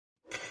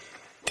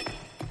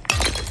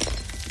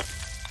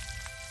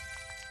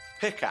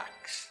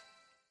Pickaxe.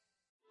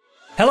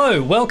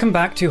 Hello, welcome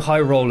back to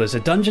High Rollers, a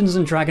Dungeons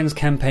 & Dragons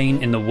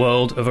campaign in the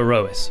world of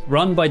Aerois,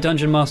 run by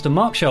Dungeon Master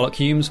Mark Sherlock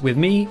Humes, with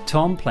me,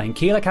 Tom, playing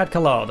Keela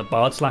Cadkalar, the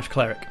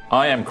Bard/Cleric.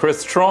 I am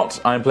Chris Trott,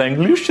 I'm playing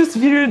Lucius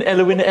Viren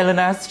Elwin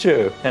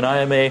Elenastro, and I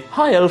am a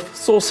High Elf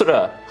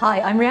Sorcerer.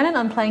 Hi, I'm Rhiannon,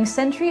 I'm playing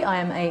Sentry, I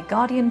am a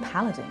Guardian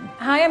Paladin.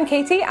 Hi, I'm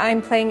Katie,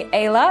 I'm playing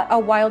Ayla, a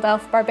Wild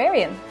Elf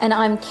Barbarian. And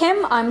I'm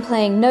Kim, I'm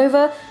playing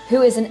Nova,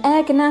 who is an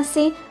Air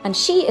Ganassi, and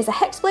she is a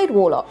Hexblade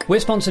Warlock. We're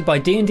sponsored by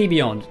D&D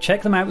Beyond.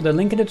 Check them out with a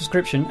link in the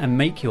description and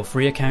make your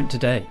free account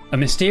today. A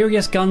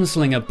mysterious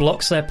gunslinger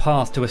blocks their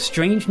path to a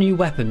strange new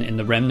weapon in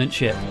the Remnant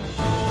ship.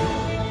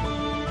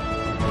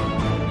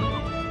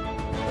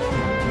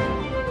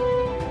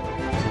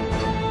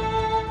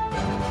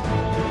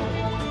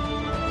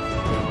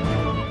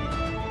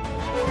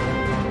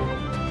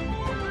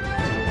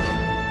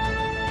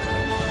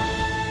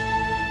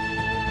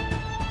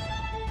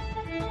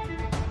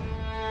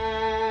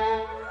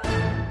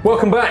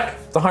 Welcome back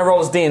to High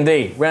Rollers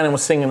D&D. Rhiannon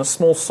was singing a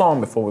small song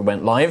before we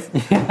went live.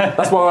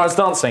 That's why I was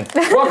dancing.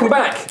 Welcome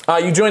back.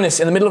 You join us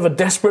in the middle of a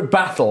desperate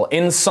battle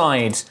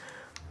inside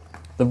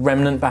the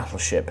Remnant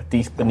battleship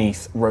deep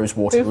beneath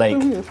Rosewater Lake.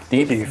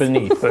 Deep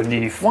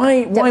beneath.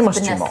 Why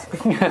must you mock?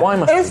 Why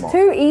must you mock? It's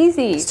too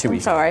easy. It's too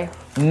easy. Sorry.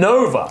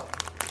 Nova,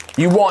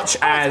 you watch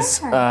as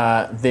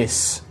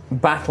this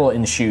battle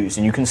ensues,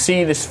 and you can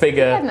see this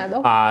figure,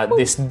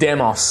 this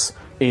Demos,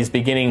 is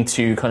beginning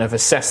to kind of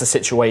assess the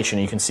situation.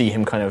 You can see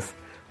him kind of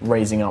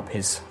raising up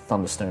his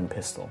Thunderstone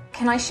pistol.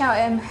 Can I shout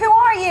at him, "Who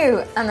are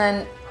you?" and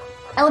then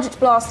Eldritch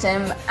Blast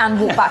him and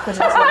walk backwards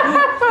into the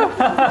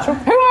room?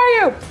 Who are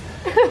you?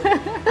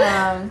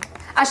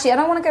 Actually, I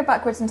don't want to go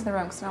backwards into the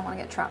room because I don't want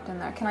to get trapped in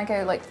there. Can I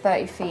go like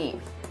 30 feet?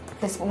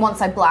 Once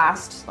I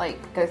blast,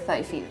 go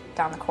 30 feet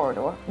down the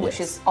corridor,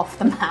 which is off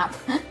the map.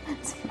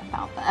 It's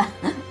about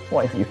there.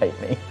 Why do you hate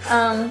me?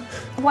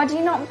 Why do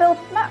you not build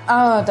map?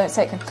 Oh, don't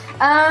say it.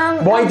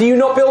 Why do you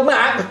not build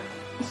map?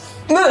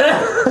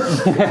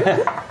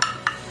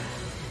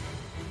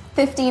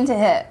 15 to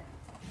hit.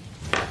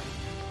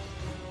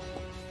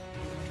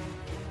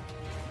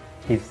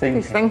 He's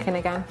thinking. He's thinking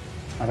again.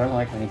 I don't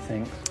like when he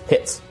thinks.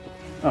 Hits.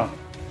 Oh.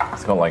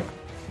 It's got like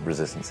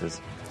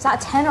resistances. Is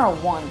that a 10 or a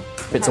 1?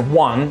 If it's a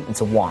 1,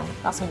 it's a 1.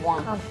 That's a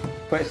 1.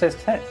 But it says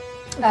 10.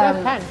 It's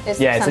It's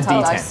a percentile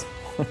D10. dice.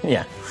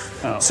 Yeah.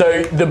 Oh.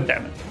 So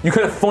Damn it. you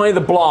kind of fire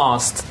the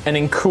blast, and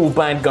in cool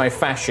bad guy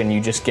fashion, you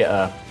just get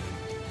a.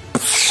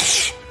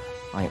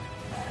 Like.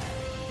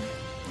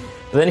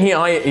 But then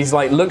he's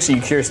like looks at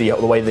you curiously at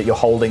the way that you're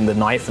holding the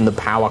knife, and the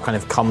power kind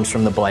of comes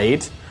from the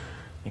blade.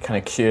 He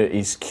kind of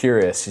he's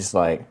curious. He's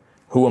like,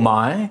 "Who am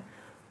I?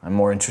 I'm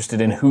more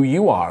interested in who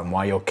you are and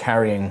why you're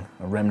carrying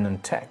a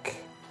remnant tech."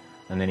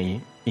 And then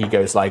he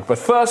goes like, "But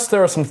first,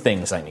 there are some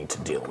things I need to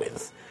deal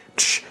with."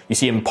 You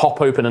see him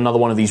pop open another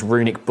one of these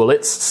runic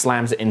bullets,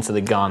 slams it into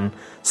the gun,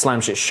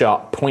 slams it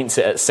shut, points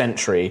it at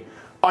Sentry.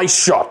 Ice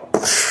shot!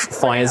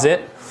 Fires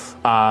it.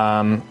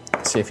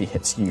 Let's see if he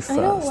hits you first.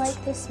 I don't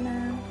like this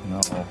now. No.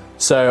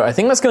 So I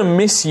think that's going to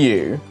miss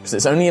you, because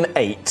it's only an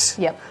 8.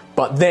 Yep.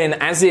 But then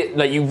as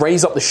you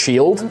raise up the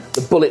shield,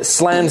 the bullet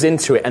slams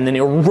into it and then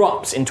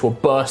erupts into a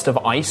burst of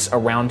ice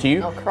around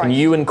you. Oh, Christ. And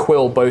you and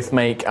Quill both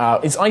make...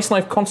 is Ice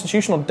Knife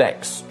Constitution or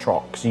Dex,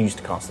 Trot? Because you used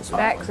to cast this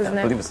one. Dex, isn't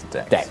I believe it? it's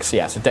Dex. Dex,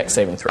 yeah. So Dex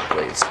saving throw,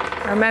 please.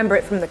 I remember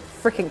it from the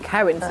freaking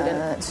cow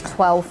incident. It's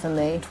 12 for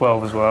me.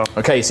 12 as well.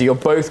 Okay, so you're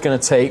both going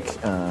to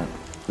take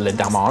le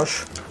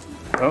damage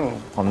Oh.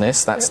 on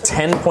this. That's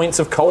 10 points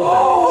of cold damage.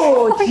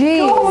 Oh,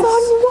 jeez. On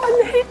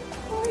 1 hit.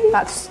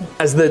 That's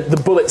As the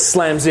bullet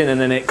slams in and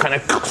then it kind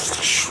of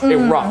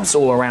erupts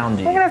all around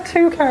you. I'm going to have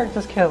 2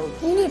 characters killed.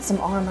 You need some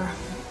armor.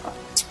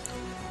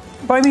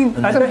 But I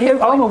mean,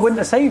 armor wouldn't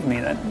have saved me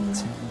then.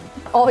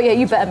 Oh yeah,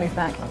 you better move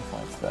back.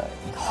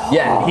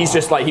 Yeah, he's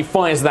just like, he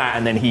fires that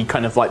and then he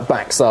kind of like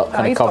backs up,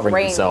 kind of he's got covering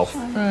range. himself.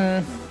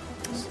 Yeah,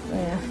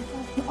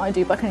 I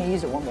do, but can I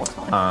use it one more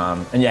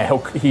time? And yeah,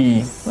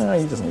 he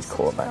doesn't need to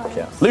call it back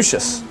yet.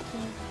 Lucius.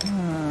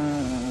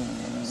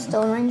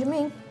 Still in range of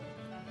me.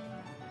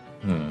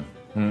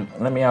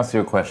 Let me ask you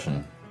a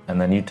question, and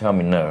then you tell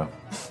me no.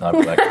 I'll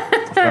be like,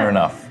 fair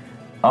enough.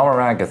 Armor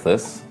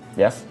Agathis,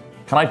 Yes?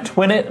 can I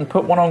twin it and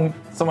put one on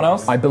someone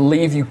else? I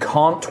believe you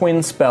can't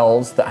twin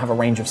spells that have a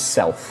range of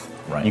self.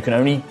 Right. You can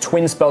only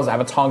twin spells that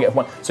have a target of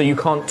 1. So you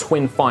can't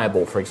twin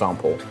Fireball, for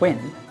example.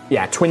 Twin.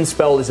 Yeah, twin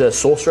spell is a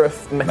sorcerer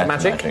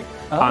magic.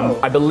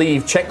 I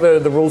believe, check the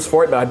rules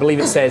for it, but I believe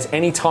it says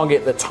any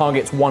target that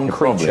targets one You're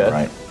probably creature,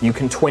 right. you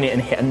can twin it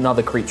and hit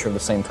another creature of the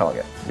same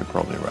target. You're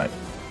probably right.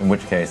 In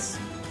which case,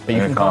 But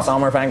you can cast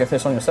Armor of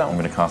Agathis on yourself. I'm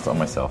going to cast it on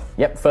myself.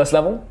 Yep, first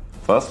level.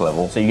 First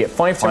level, So you get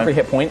 5 temporary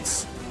hit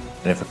points.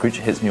 and if a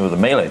creature hits me with a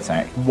melee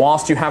attack,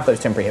 Whilst you have those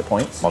temporary hit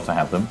points. whilst I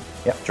have them,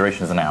 Yep.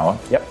 duration is an hour,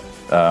 Yep.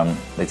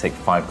 they take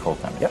 5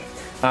 cold damage. Yep.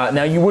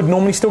 Now you would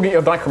normally still get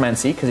your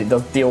Dichromancy because it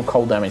does deal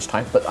cold damage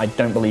type, but I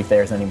don't believe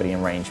there is anybody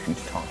in range for you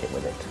to target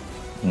with it.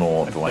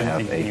 Nor do I don't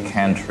have think a you-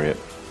 cantrip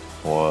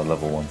or a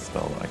level 1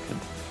 spell that I could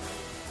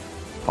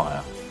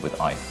fire with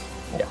ice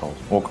or Yeah. cold.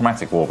 Or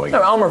chromatic orb, I No,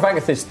 guess. Armor of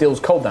Agathis deals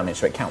cold damage,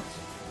 so it counts.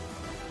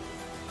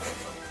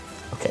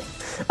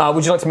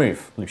 Would you like to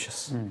move,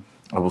 Lucius?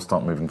 I will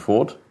start moving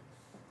forward.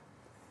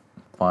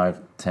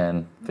 5,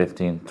 10,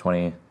 15,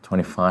 20,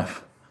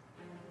 25.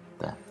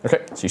 There.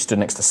 Okay, so you stood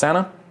next to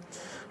Sana.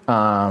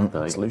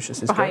 It's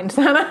Lucius's Behind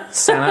go.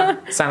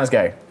 Sana. Sana's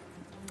go.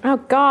 Oh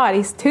god,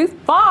 he's too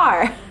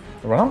far.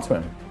 Run up to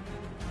him.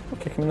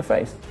 Kick him in the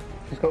face.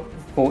 She's got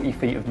 40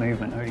 feet of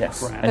movement. Holy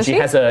Yes, crap. and she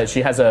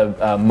has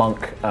a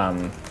monk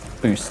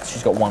boost.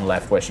 She's got one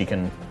left where she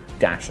can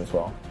dash as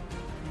well.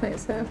 Wait,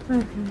 so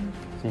So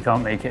you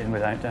can't make it in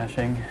without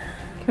dashing.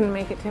 couldn't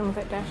make it to him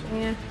without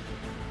dashing,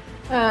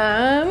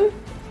 yeah.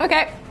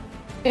 Okay.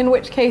 In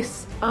which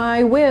case,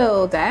 I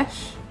will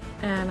dash,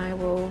 and I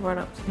will run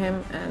up to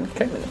him and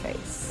kick him in the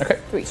face. Okay,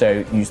 3.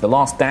 so use the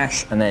last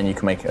dash, and then you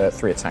can make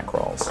 3 attack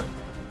rolls.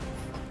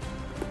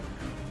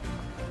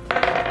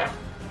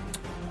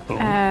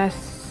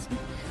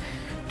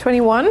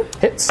 21.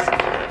 Hits.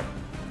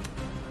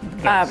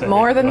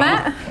 More than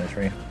that.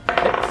 23.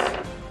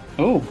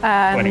 Ooh,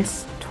 And 20.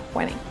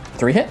 20.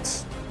 3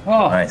 hits.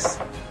 Oh, Nice.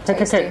 kick.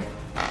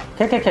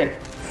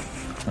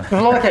 There's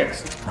a lot of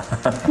kicks.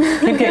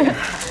 Keep kicking.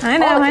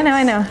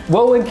 I know.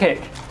 Whirlwind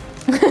kick.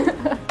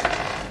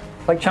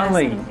 Like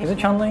Chun-Li. Is it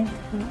Chun-Li?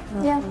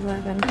 Yeah.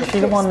 Is she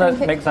the one that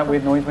makes that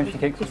weird noise when she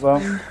kicks as well?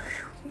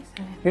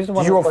 Who's the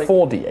one Did you roll that's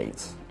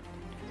 4d8s?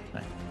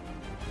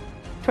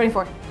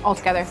 24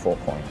 altogether. 4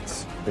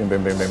 points. Boom,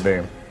 boom, boom, boom,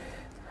 boom.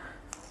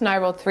 No, I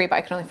rolled 3, but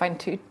I can only find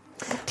 2.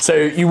 So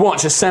you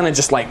watch as Sana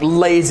just like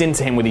lays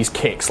into him with these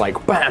kicks,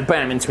 like bam,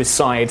 bam, into his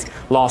side.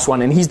 Last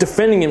one, and he's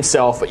defending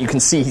himself, but you can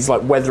see he's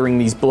like weathering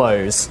these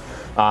blows. He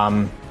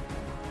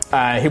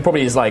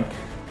probably is like,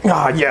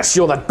 yes,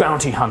 you're that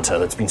bounty hunter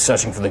that's been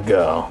searching for the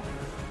girl.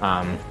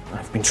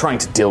 I've been trying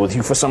to deal with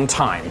you for some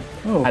time.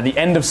 Oh. At the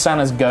end of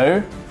Sana's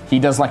go, he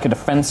does like a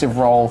defensive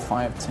roll,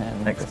 5,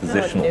 10.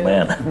 Expositional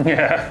man.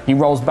 Yeah. He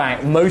rolls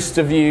back. Most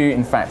of you,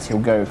 in fact, he'll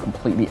go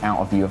completely out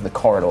of view of the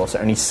corridor, so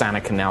only Sana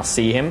can now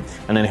see him,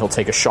 and then he'll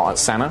take a shot at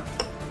Sana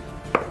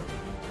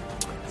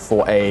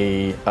for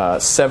a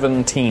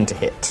 17 to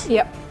hit.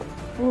 Yep.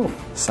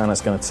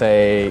 Sana's going to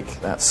take,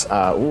 that's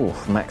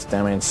max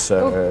damage,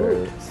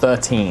 so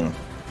 13.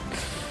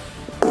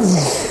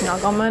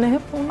 Not on a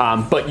hip.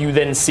 But you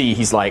then see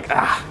he's like,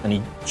 and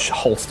he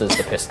holsters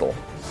the pistol.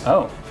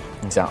 Oh,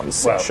 He's out of his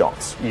 6 well,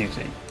 shots.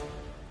 easy.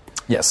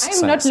 Yes. I'm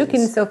Sana not sees.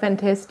 looking so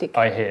fantastic.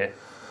 I hear.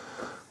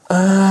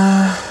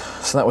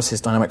 So that was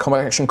his dynamic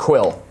combat action.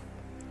 Quill.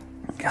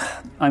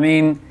 I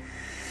mean,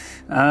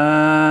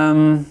 I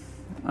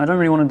don't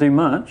really want to do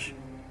much.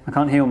 I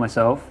can't heal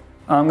myself.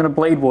 I'm going to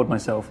blade ward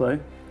myself though.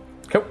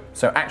 Cool.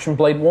 So action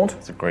blade ward.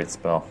 It's a great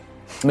spell.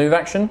 Move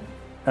action.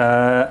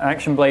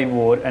 Action blade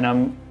ward,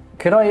 and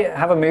could I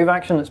have a move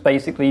action that's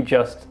basically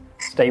just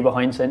stay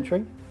behind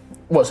sentry?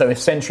 What, so if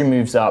Sentry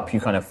moves up, you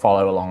kind of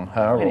follow along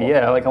her? Or?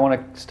 Yeah, like I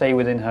want to stay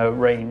within her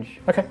range.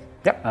 Okay,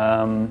 yep.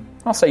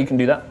 I'll say you can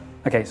do that.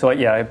 Okay, so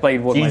I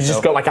blade ward You myself.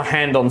 just got like a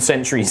hand on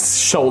Sentry's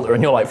shoulder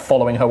and you're like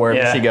following her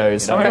wherever she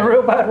goes. I'm in a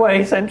real bad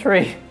way,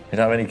 sentry. You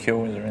don't have any cure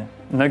wounds or anything?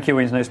 No cure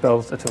wounds, no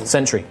spells at all.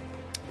 Sentry.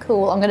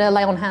 Cool. I'm going to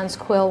lay on hands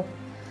Quill.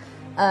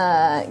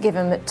 Give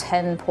him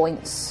 10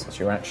 points. That's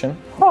your action.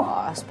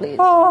 Yes, please.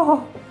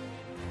 Oh,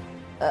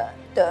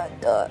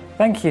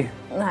 thank you.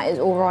 That is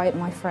all right,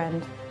 my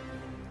friend.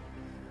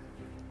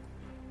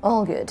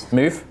 All good.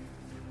 Move.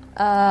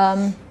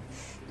 No,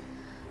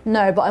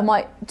 but I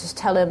might just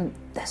tell him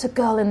there's a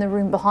girl in the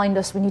room behind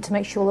us. We need to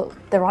make sure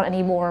that there aren't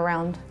any more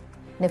around.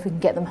 And if we can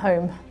get them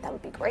home, that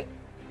would be great.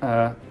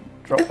 Drop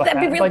the That'd be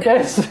hand, real I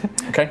guess.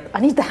 Okay.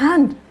 I need the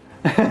hand.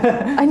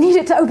 I need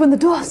it to open the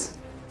doors.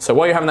 So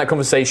while you're having that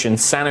conversation,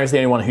 Sana is the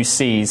only one who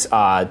sees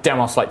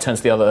Demos like turns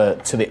to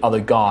the other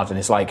guard and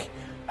is like,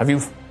 "Have you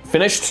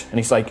finished?" And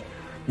he's like,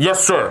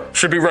 "Yes, sir.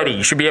 Should be ready.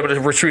 You should be able to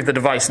retrieve the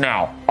device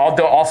now.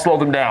 I'll slow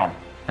them down."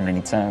 And then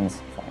he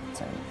turns 5,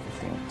 10,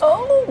 15.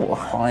 Oh!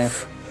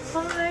 5.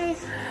 Hi.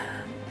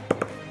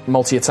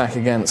 Multi-attack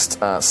against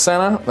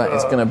Sana. That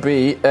is going to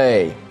be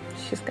a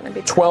She's gonna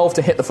be 12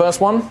 to hit the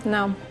first one.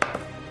 No.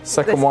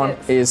 Second This one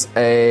hits. is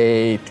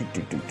a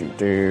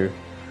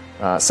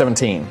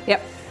 17.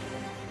 Yep.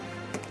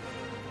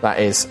 That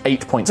is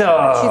 8 points. She's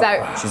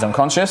out. She's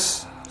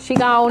unconscious. She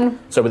gone.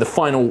 So with the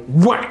final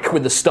whack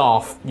with the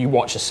staff, you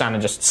watch as Sana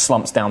just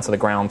slumps down to the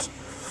ground.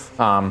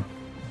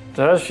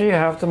 Does she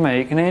have to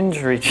make an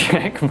injury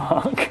check,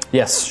 Mark?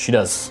 Yes, she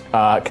does.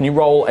 Can you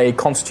roll a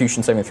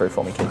Constitution saving throw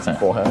for me, kids,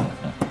 for her?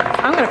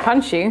 I'm gonna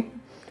punch you.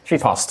 She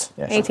passed.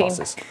 Yeah, she 18.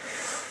 passes.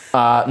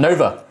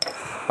 Nova,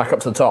 back up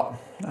to the top.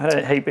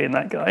 I hate being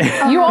that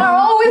guy. You are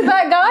always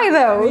that guy,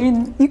 though.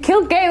 You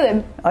killed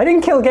Galen. I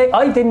didn't kill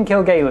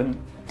Galen.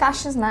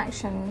 Dash is an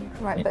action,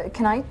 right? But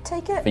can I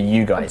take it? For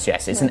you guys,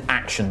 yes, it's an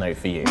action though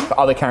for you. For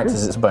other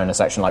characters, it's a bonus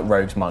action like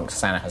rogues, monks.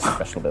 Sana has a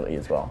special ability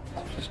as well.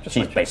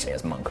 She basically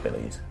has monk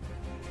abilities.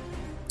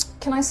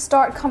 Can I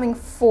start coming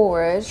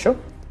forward? Sure.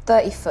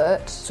 30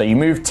 foot. So you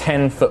move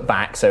 10 foot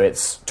back, so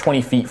it's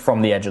 20 feet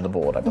from the edge of the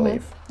board, I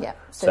believe. Yeah.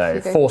 So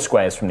if you go- 4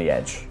 squares from the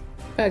edge.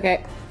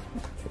 Okay.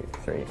 2,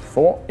 3,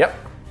 4. Yep.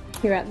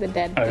 You're at the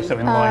dead. Oh, so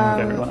in line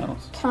with everyone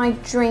else. Can I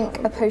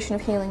drink a potion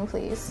of healing,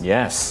 please?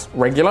 Yes.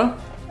 Regular?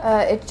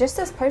 It just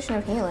says potion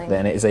of healing.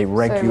 Then it is a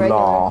regular.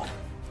 regular.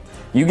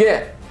 You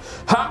get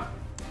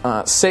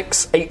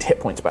 6, 8 hit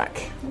points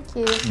back.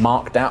 Thank you.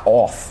 Mark that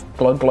off.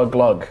 Glug, glug,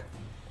 glug.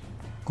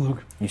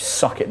 Glug. You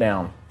suck it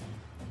down.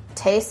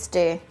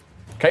 Tasty.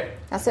 Okay,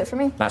 That's it for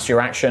me. that's your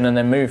action and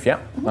then move.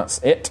 Yeah, that's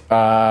it.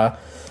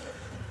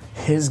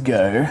 His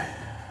go.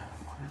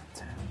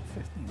 10,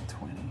 15,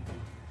 20.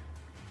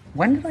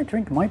 When did I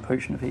drink my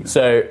potion of healing?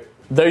 So,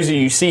 those of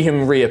you see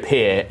him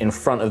reappear in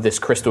front of this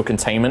crystal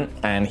containment,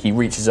 and he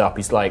reaches up.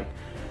 He's like,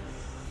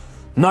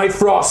 Night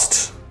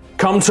Frost,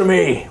 come to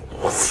me!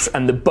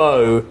 And the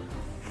bow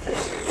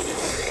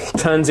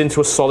turns into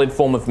a solid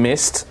form of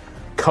mist,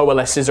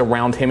 coalesces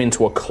around him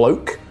into a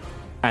cloak,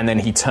 and then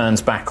he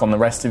turns back on the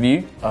rest of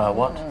you.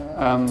 What?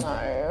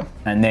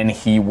 And then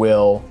he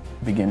will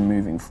begin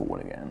moving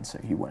forward again. So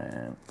he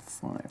went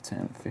 5,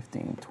 10,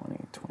 15,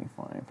 20,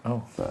 25,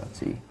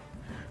 30.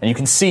 And you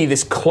can see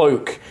this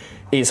cloak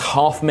is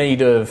half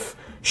made of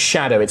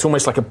shadow. It's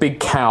almost like a big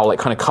cowl. It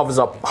kind of covers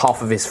up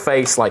half of his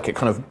face, like a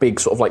kind of big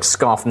sort of like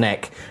scarf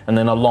neck, and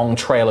then a long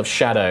trail of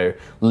shadow,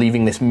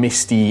 leaving this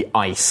misty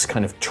ice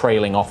kind of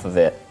trailing off of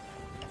it.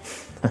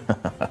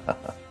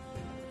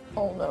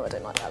 Oh no, I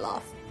don't like that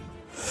laugh.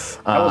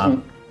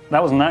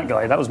 That wasn't that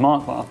guy. That was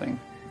Mark laughing.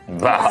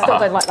 I still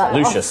don't like that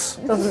Lucius.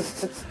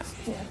 laugh.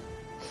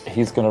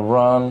 He's going to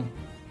run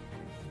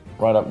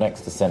right up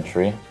next to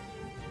Sentry,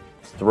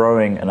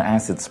 throwing an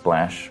acid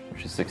splash,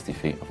 which is 60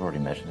 feet. I've already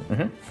measured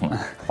it.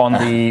 On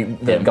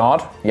the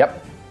guard.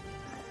 Yep.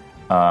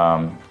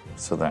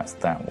 So that's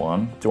that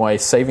one. Do I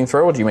saving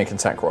throw or do you make an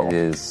attack roll? It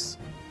is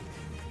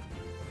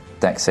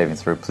Dex saving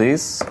throw,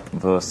 please,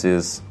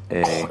 versus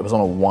a... It was on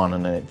a 1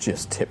 and then it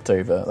just tipped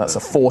over. That's a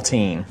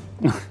 14.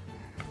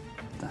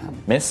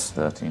 Miss?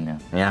 13, yeah.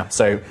 Yeah,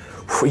 so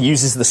he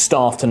uses the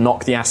staff to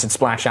knock the acid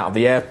splash out of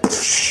the air.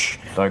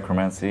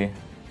 Dichromancy.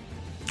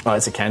 Oh,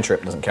 it's a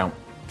cantrip, doesn't count.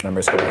 Remember,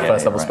 it's got a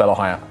first level right. spell or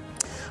higher.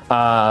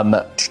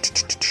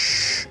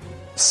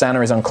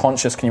 Santa is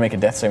unconscious. Can you make a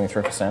death saving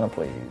throw for Santa,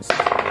 please?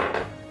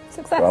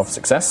 Success. 12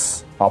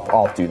 success.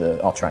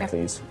 I'll track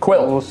these.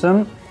 Quill.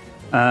 Awesome.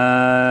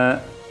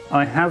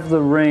 I have the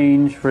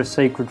range for a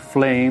sacred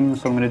flame,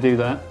 so I'm going to do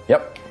that.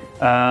 Yep.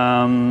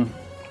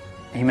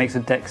 He makes a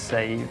dex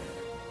save.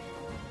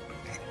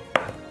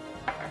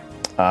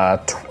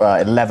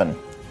 11.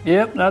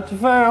 Yep, that's a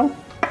fail.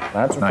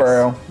 That's a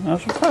fail.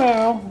 That's a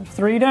fail. That's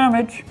 3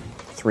 damage.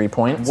 3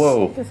 points.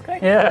 Whoa.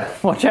 Yeah,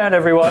 watch out,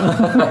 everyone.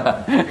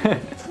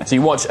 So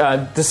you watch.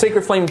 Does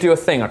Sacred Flame do a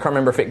thing? I can't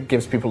remember if it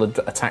gives people an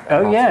attack.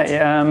 Oh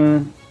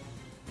yeah,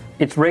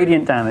 it's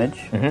radiant damage.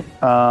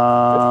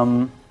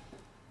 Oh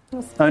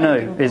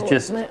no, it's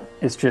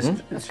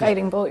just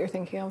Guiding bolt you're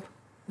thinking of.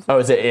 Oh,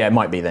 is it? Yeah, it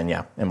might be then.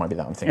 Yeah, it might be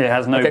that I'm thinking. It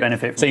has no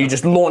benefit. So you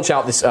just launch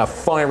out this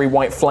fiery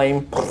white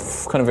flame,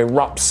 kind of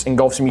erupts,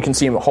 engulfs him. You can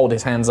see him hold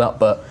his hands up,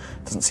 but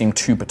doesn't seem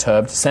too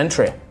perturbed.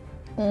 Sentry.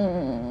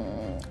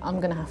 I'm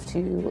going to have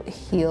to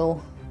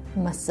heal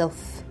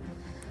myself.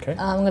 Okay.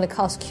 I'm going to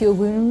cast Cure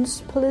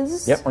Wounds,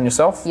 please. Yep, on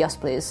yourself. Yes,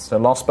 please. So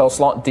last spell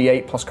slot,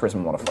 D8 plus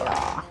Charisma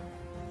modifier.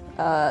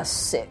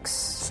 6.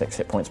 6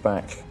 hit points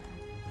back.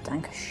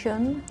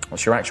 Dankeschön.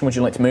 What's your action? Would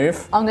you like to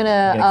move? I'm going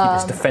You're to... gonna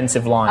keep this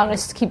defensive line. I'm going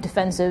to keep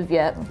defensive,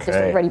 yeah. Just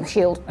Okay. ready for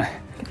shield.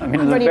 I mean,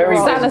 there's a ready to very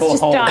roll. visible Santa's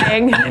just hole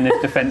dying. in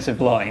this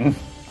defensive line.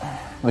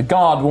 The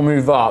guard will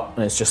move up,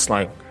 and it's just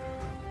like,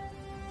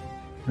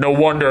 no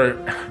wonder.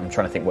 I'm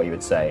trying to think what you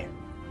would say.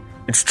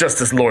 It's just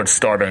as Lord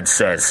Starbane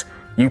says.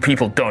 You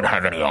people don't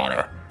have any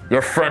honor.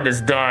 Your friend is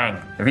dying.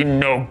 Have you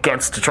no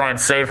guts to try and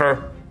save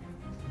her?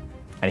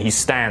 And he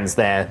stands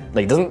there.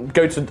 Like, he doesn't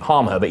go to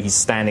harm her, but he's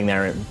standing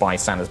there by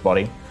Santa's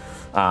body.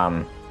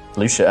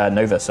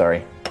 Nova,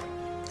 sorry.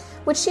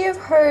 Would she have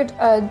heard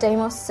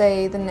Deimos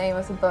say the name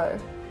of the bow?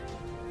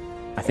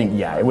 I think,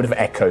 yeah, it would have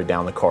echoed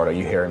down the corridor.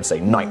 You hear him say,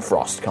 Night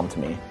Frost, come to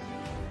me.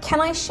 Can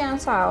I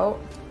shout out,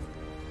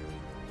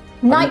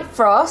 Night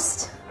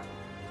Frost,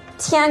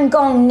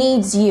 Tiangong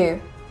needs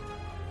you.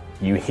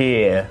 You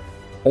hear,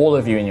 all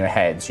of you in your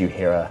heads, you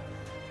hear a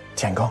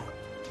Tiangong,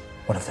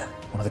 one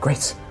of the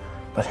greats,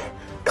 but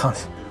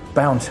can't,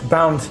 bound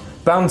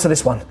to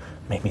this one.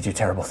 Make me do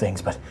terrible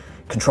things, but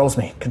controls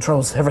me,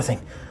 controls everything.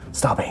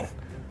 Starbane,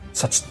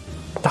 such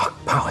dark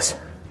powers.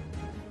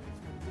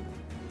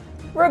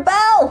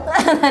 Rebel!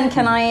 And then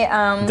can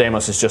I,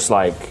 Deimos is just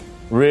like,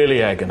 really,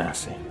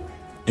 Aganassi?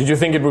 Did you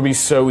think it would be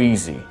so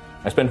easy?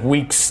 I spent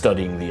weeks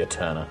studying the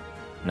Eterna.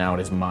 Now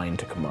it is mine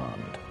to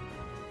command.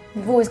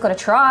 You've always got to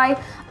try.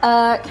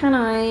 Can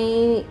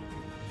I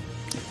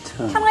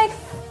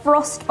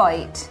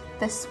frostbite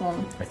this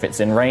one? If it's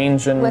in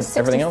range and We're 60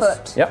 everything else?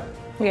 foot. Yep.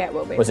 Yeah, it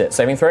will be. Was it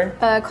saving throw?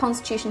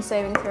 Constitution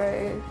saving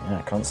throw. Yeah,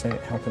 I can't see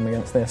it helping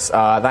against this.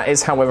 That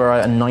is, however,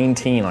 a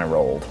 19 I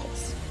rolled.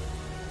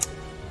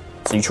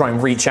 So you try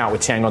and reach out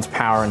with Tiangong's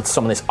power and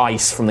summon this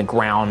ice from the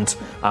ground,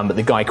 but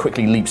the guy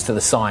quickly leaps to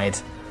the side,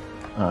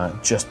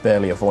 just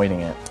barely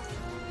avoiding it.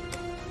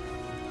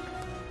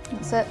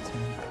 That's it.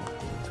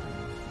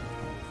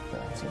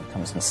 So he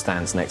comes and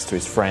stands next to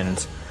his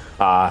friend.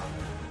 I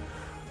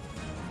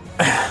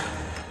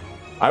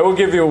will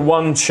give you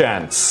one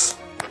chance.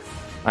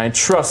 I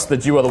trust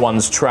that you are the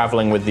ones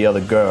traveling with the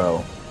other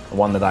girl, the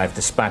one that I have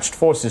dispatched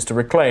forces to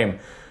reclaim.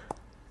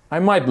 I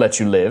might let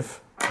you live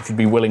if you'd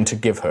be willing to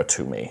give her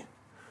to me.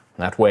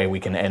 That way we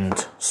can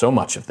end so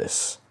much of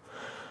this.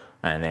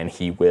 And then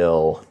he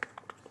will...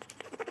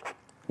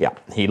 Yeah,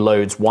 he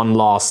loads one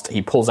last...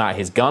 He pulls out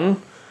his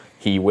gun.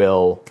 He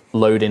will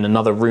load in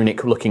another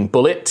runic-looking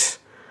bullet.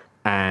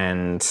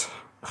 And...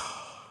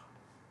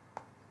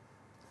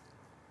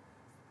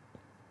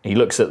 He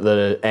looks at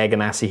the Air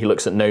Ganassi, he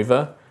looks at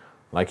Nova.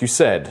 Like you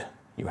said,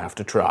 you have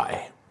to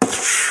try.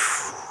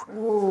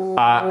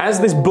 As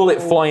this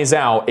bullet flies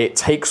out, it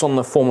takes on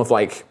the form of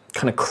like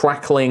kind of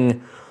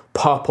crackling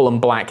purple and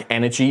black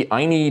energy.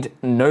 I need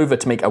Nova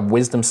to make a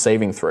wisdom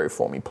saving throw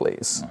for me,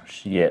 please. Oh,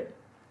 shit.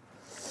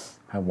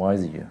 How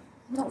wise are you?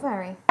 Not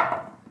very.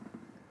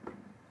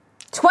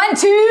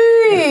 20!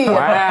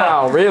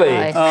 Wow,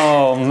 really?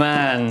 Oh,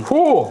 man.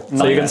 Cool.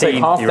 So you're going to take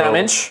half 19 you roll.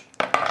 damage.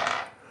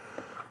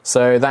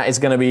 So that is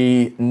going to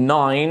be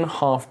 9,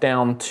 half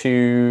down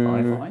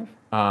to...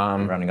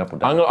 5? Rounding up or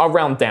down? I'll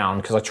round down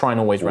because I try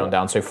and always round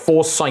down. So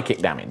 4 psychic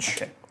damage.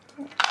 Okay.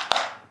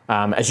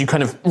 As you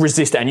kind of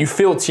resist it, and you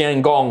feel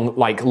Tiangong,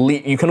 like,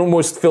 you can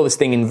almost feel this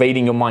thing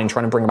invading your mind,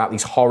 trying to bring about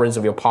these horrors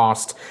of your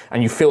past,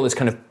 and you feel this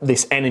kind of,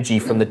 this energy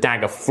from the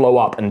dagger flow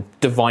up and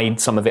divide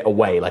some of it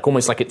away, like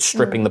almost like it's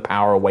stripping the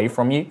power away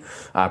from you,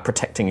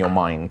 protecting your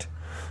mind.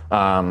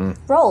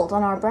 Rolled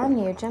on our brand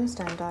new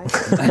gemstone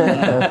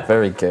dice.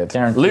 Very good.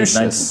 Guaranteed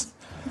Lucius.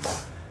 19.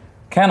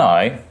 Can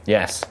I,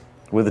 Yes.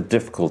 with a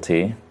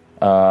difficulty,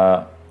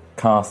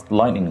 cast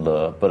Lightning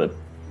Lure, but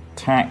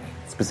attack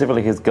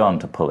specifically his gun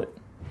to pull it?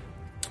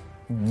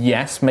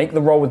 Yes, make the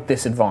roll with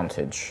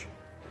disadvantage.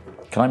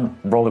 Can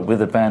I roll it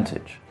with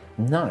advantage?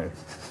 No.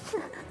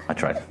 I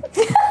tried.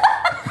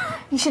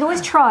 You should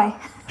always try.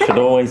 Should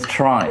always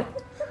try.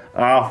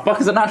 Oh, fuck,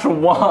 it's a natural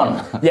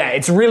 1. Yeah,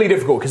 it's really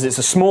difficult because it's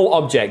a small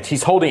object.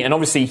 He's holding it, and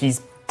obviously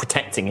he's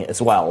protecting it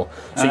as well.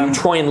 So you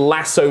try and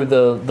lasso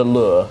the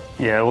lure.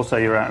 Yeah, also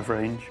you're out of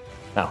range.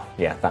 Oh,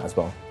 yeah, that as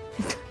well.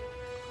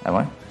 Am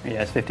I?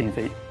 Yeah, it's 15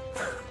 feet.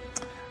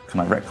 Can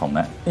I retcon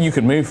that? You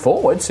could move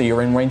forward, so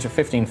you're in range of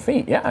 15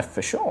 feet. Yeah,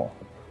 for sure.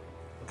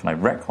 Can I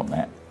retcon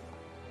that?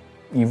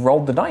 You've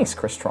rolled the dice,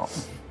 Chris Trott.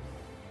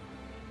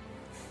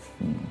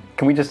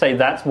 Can we just say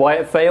that's why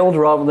it failed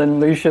rather than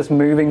Lucius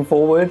moving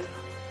forward?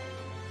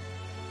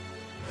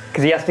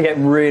 Because he has to get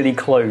really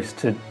close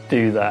to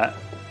do that.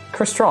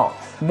 Chris Trott,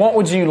 what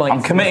would you like?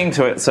 I'm committing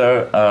to it,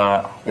 so,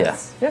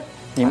 yes. Yeah,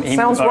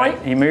 sounds all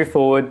right. He moved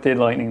forward, did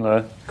lightning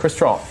lure. Chris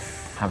Trott,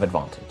 have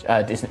advantage.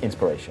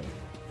 Inspiration.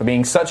 For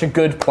being such a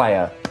good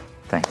player.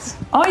 Thanks.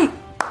 But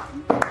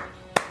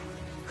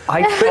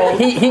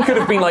he could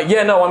have been like,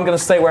 yeah, no, I'm going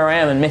to stay where I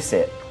am and miss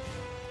it.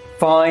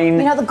 Fine.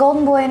 You're not the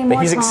golden boy anymore.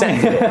 But he's Tom.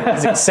 accepted it.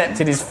 He's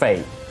accepted his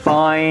fate.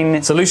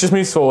 Fine. So Lucius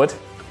moves forward.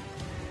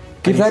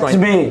 Give that to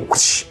me.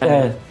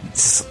 And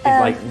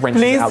like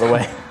wrenches it out of the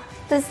way.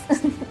 This-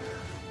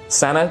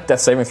 Sana, death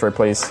saving throw,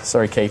 please.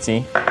 Sorry,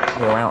 Katie.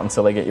 You're out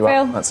until they get you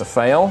Fail. up. That's a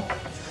fail.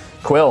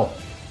 Quill.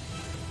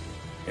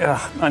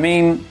 I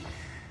mean,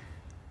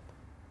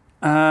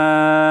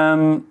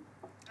 I'm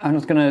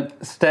just going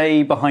to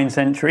stay behind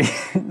Sentry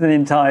the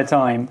entire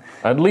time.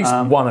 At least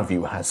one of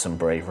you has some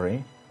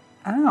bravery.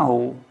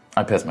 Ow.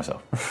 I pissed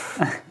myself.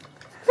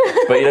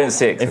 But you don't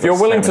see it. 'cause If you're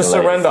it's willing to so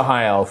many layers. surrender,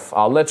 High Elf,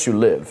 I'll let you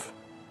live.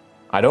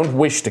 I don't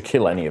wish to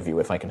kill any of you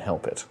if I can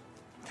help it.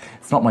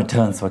 It's not my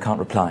turn, so I can't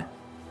reply.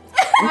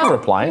 You can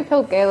reply. I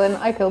killed Galen,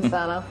 I killed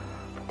Sana.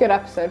 Good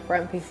episode for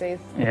NPCs.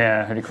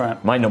 Yeah, holy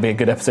crap. Might not be a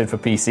good episode for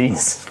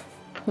PCs.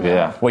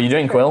 Yeah. What are you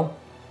doing, Quill?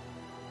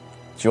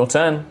 It's your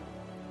turn.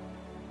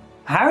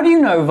 How do you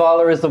know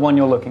Vala is the one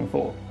you're looking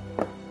for?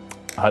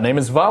 Her name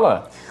is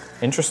Vala.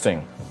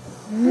 Interesting.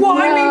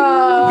 What? I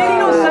mean, did he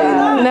not say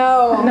that?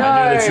 No. I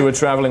knew that you were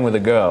traveling with a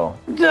girl.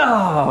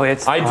 Oh,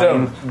 it's I fine.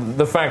 don't.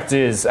 The fact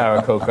is,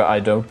 Arakoka, I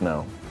don't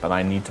know. But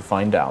I need to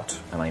find out,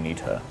 and I need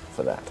her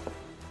for that.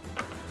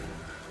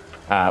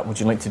 Would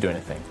you like to do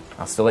anything?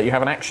 I'll still let you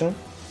have an action.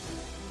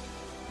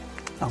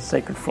 I'll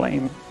Sacred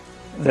Flame.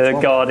 The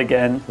guard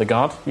again. The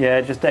guard.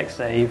 Yeah, just deck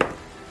save.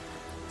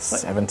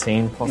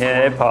 17 plus Yeah,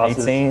 it 1,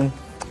 passes. 18.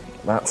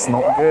 That's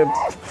not good.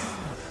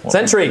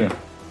 Sentry.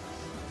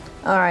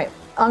 Alright,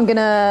 I'm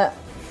gonna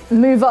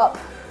move up.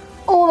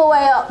 All the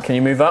way up. Can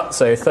you move up?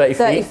 So 30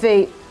 30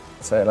 feet.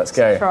 So let's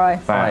go. Try.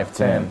 5,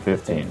 10,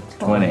 15,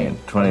 20,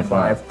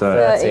 25,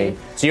 30. 30.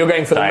 So you're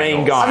going for the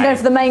main guy. I'm going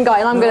for the main guy,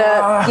 and I'm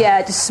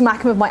gonna, just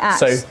smack him with my axe.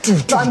 So-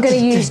 but I'm gonna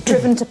use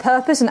Driven to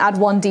Purpose and add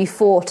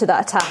 1d4 to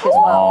that attack as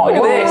well. Look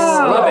at this.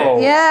 Love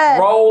it. Yeah.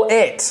 Roll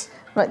it.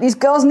 Right, these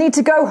girls need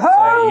to go So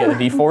home. you get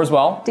the D4 as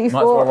well. D4. Might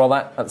as well roll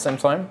that at the same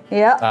time.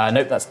 Yeah.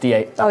 Nope, that's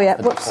D8. Oh, yeah.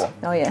 The Whoops. D4.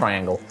 Oh, yeah.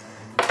 Triangle.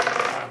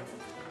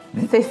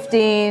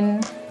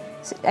 15,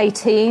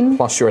 18.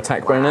 Plus your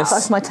attack bonus.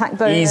 Plus my attack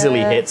bonus.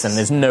 Easily hits, and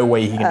there's no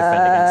way he can defend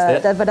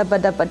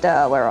against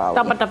it. Where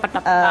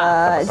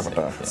are we?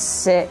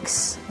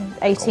 6,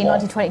 18,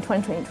 19, 20,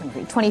 20, 20,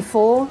 23,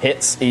 24.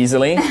 Hits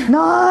easily.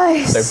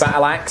 Nice. So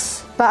battle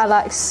axe. Battle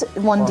axe,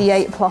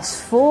 1d8 plus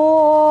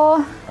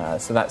 4.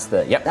 So that's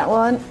the That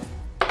one.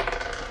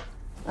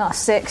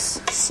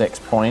 6. 6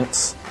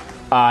 points.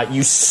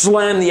 You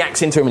slam the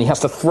axe into him and he has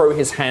to throw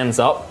his hands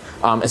up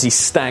as he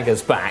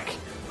staggers back.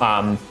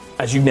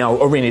 As you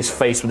now are in his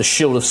face with the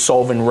shield of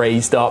Solvin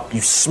raised up,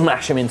 you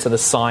smash him into the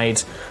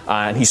side,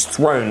 and he's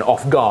thrown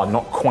off guard,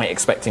 not quite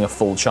expecting a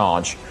full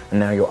charge. And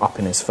now you're up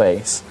in his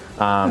face.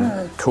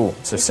 Cool.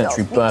 So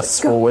Sentry bursts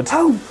forward.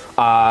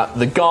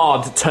 The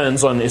guard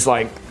turns on, is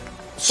like,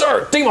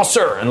 "Sir, Demos,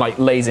 sir!" and like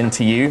lays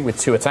into you with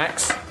 2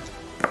 attacks.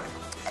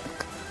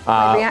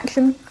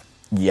 Reaction.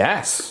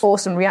 Yes.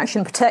 Awesome.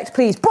 Reaction. Protect,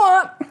 please.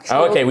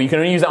 Oh, okay, well, you can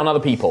only use that on other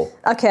people.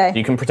 Okay.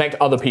 You can protect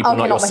other people, Okay,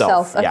 not not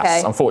yourself. myself, okay.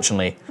 Yes,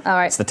 unfortunately. All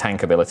right. It's the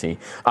tank ability.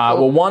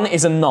 Well, one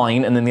is a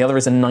 9, and then the other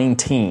is a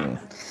 19.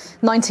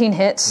 19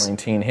 hits.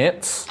 19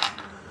 hits.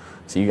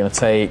 So you're going to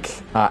take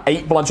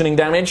 8 bludgeoning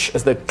damage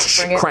as the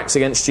cracks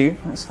against you.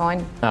 That's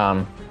fine.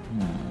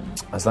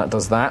 As that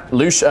does that.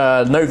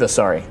 Nova,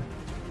 sorry.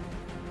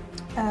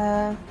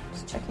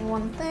 Just checking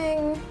one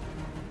thing.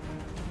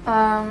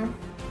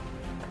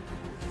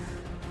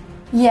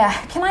 Yeah,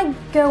 can I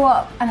go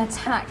up and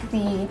attack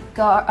the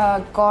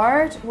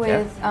guard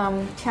with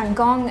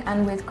Tiangong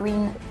and with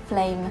green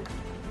flame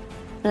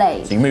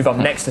blade? So you move up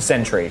next to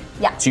Sentry.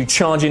 Yeah. So you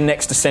charge in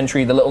next to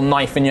Sentry, the little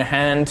knife in your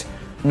hand.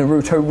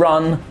 Naruto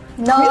run.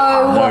 No!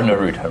 No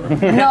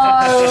Naruto. No!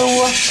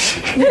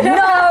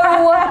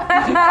 No!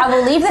 I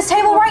will leave this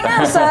table right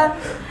now, sir.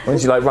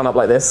 Would you like run up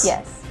like this?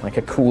 Yes. Like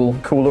a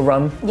cooler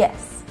run?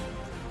 Yes.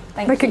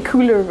 Thank Like you. a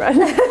cooler run.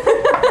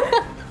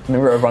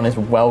 Naruto run is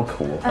well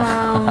cool.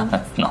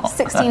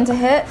 16 to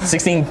hit.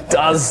 16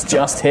 does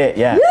just hit,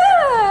 yeah.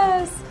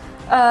 Yes!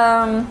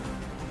 And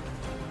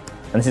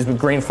this is with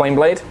green flame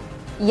blade?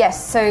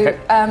 Yes, so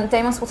Okay.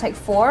 Deimos will take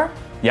 4.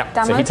 Yeah,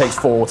 so he Damage. takes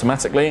 4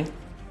 automatically.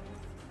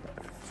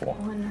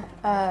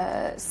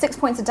 6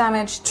 points of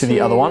damage To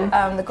the other one?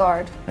 The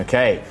guard.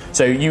 Okay,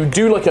 so you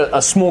do like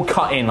a small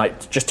cut in,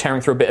 like just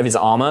tearing through a bit of his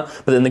armor,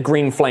 but then the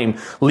green flame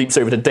leaps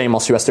over to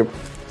Deimos, who has to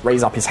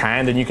raise up his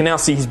hand, and you can now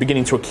see he's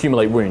beginning to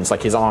accumulate wounds.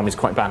 Like his arm is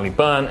quite badly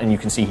burnt, and you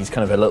can see he's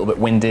kind of a little bit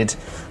winded.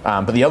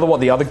 But the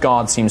other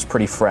guard seems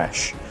pretty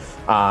fresh.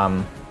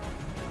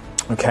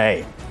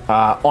 Okay,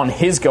 on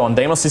his go, on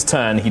Deimos'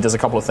 turn, he does a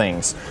couple of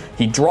things.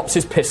 He drops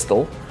his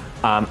pistol.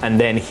 And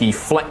then he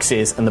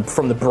flexes, and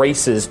from the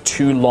braces,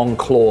 2 long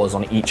claws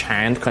on each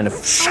hand, kind of.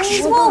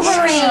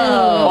 Wolverine!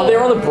 Oh,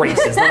 they're on the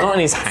braces, they're not in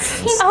his hands.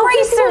 He's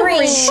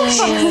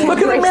bracery! Look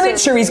at the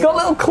miniature, he's got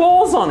little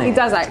claws on it. He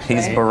does actually.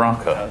 He's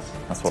Baraka.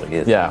 That's what he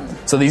is. Yeah,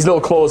 so these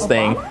little claws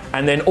thing,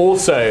 and then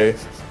also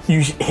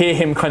you hear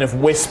him kind of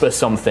whisper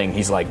something.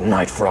 He's like,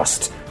 "Night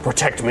Frost,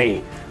 protect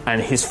me."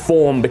 And his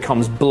form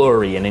becomes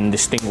blurry and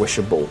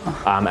indistinguishable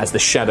as the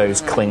shadows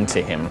cling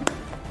to him.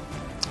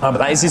 But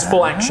that is his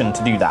full action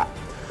to do that.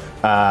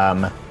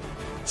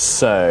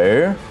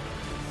 So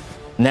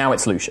now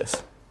it's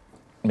Lucius.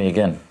 Me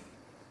again.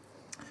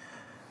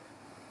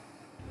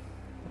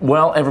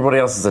 Well, everybody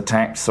else is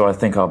attacked, so I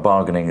think our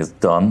bargaining is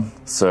done.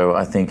 So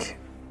I think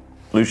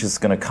Lucius is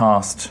going to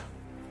cast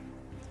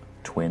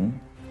Twin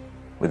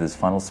with his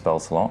final spell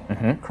slot,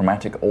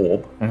 Chromatic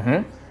Orb,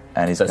 and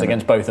he's So it's gonna,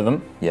 against both of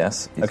them.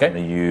 Yes, he's Okay.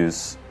 going to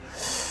use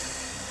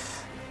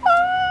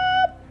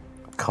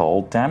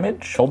cold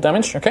damage. Cold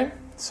damage, okay.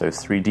 So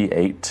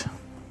 3d8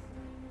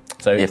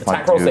 So If I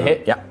attack rolls to do-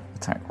 hit, yeah.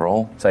 attack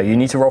roll. So you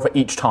need to roll for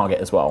each target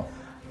as well.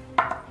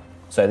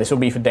 So this will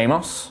be for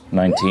Deimos,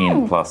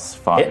 19 plus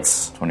 5,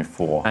 Hits.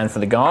 24. and for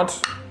the guard,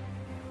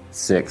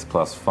 6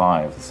 plus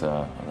 5 is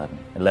 11.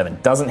 11.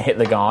 Doesn't hit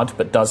the guard,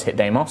 but does hit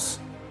Deimos.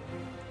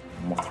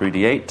 More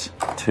 3d8,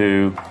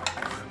 2,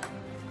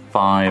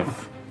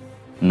 5,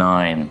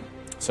 9.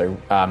 So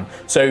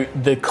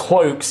the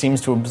cloak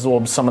seems to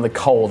absorb some of the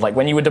cold. Like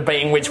when you were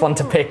debating which one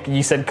to pick,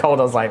 you said cold.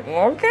 I was like,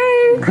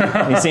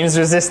 okay. He seems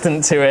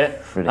resistant to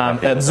it. Really happy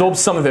It with absorbs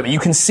some of it, but you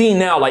can see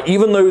now, like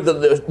even though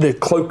the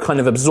cloak kind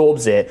of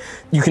absorbs it,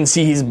 you can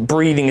see his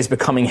breathing is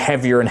becoming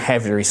heavier and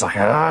heavier. He's like,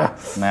 ah.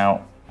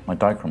 Now, my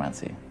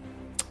dichromancy.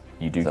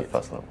 You do Is that get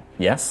first level?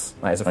 yes.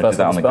 That is a Can I do first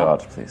that on level the spell.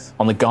 guard, please?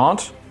 On the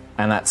guard,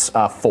 and that's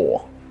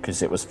 4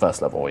 because it was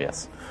first level.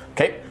 Yes.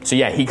 Okay, so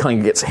yeah, he kind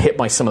of gets hit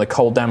by some of the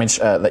cold damage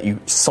that you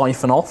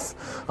siphon off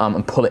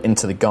and pull it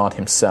into the guard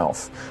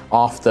himself.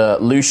 After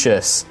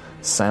Lucius,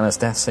 Santa's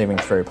death saving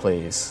throw,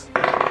 please.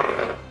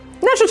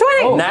 Natural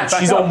 20! Nat,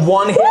 she's on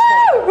 1 hit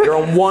point. You're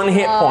on 1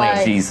 hit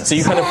point. Jesus. So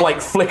you kind of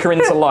like flicker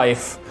into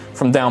life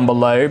from down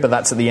below, but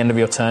that's at the end of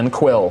your turn.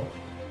 Quill.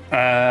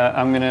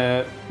 I'm going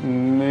to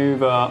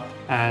move up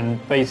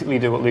and basically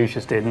do what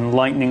Lucius did and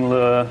lightning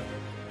lure.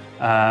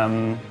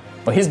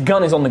 Well, his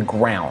gun is on the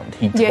ground.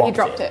 He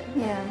dropped it.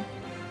 Yeah.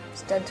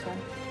 It's dead to him.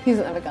 He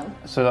doesn't have a gun.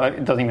 So that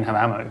it doesn't even have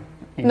ammo.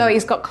 No,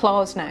 he's got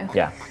claws now.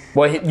 Yeah.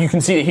 Well, you can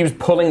see that he was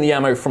pulling the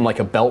ammo from like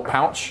a belt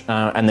pouch,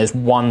 and there's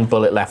 1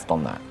 bullet left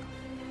on that.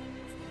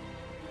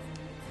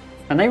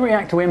 And they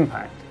react to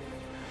impact.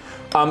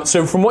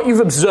 So from what you've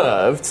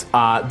observed,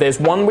 there's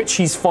one which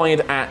he's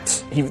fired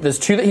at. There's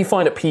 2 that he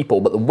fired at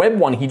people, but the web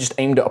one he just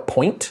aimed at a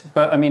point.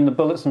 But I mean, the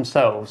bullets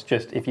themselves,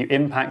 just if you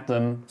impact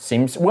them.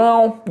 Seems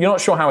well. You're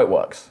not sure how it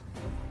works.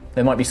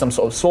 There might be some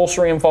sort of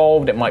sorcery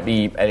involved. It might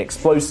be an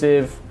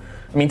explosive.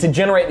 I mean, to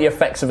generate the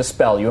effects of a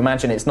spell, you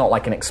imagine it's not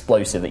like an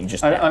explosive that you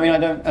just...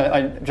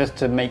 just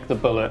to make the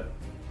bullet...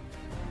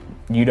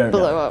 You don't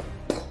Blow know. up.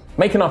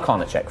 Make an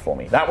Arcana check for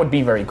me. That would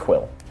be very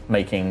Quill,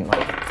 making,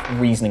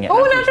 reasoning it.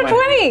 Oh, natural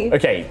 20!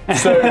 Okay,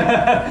 so...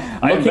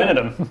 I invented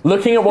them.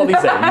 Looking at what these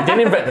are, you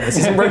didn't invent them. This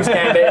isn't Rogue's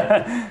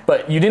Gambit,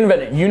 but you didn't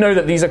invent it. You know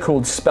that these are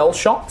called spell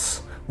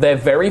shots. They're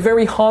very,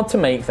 very hard to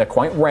make. They're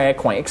quite rare,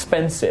 quite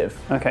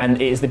expensive. Okay.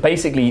 And it is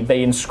basically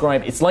they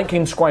inscribe. It's like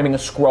inscribing a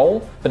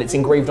scroll, but it's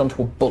engraved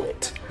onto a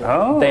bullet.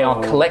 Oh. They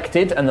are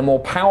collected, and the more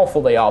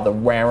powerful they are, the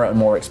rarer and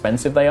more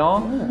expensive they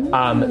are.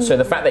 So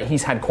the fact that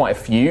he's had quite a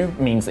few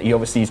means that he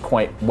obviously is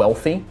quite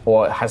wealthy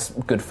or has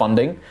good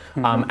funding.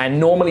 And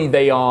normally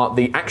they are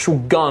the actual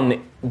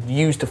gun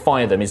used to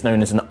fire them is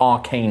known as an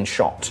arcane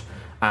shot.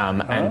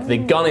 And the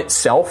gun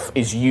itself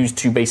is used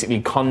to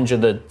basically conjure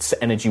the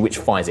energy which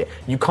fires it.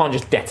 You can't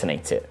just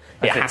detonate it.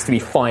 It has to be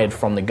fired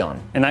from the gun.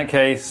 In that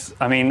case,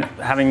 I mean,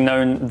 having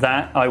known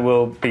that, I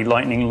will be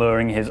lightning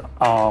luring his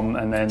arm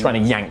and then...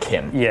 Trying to yank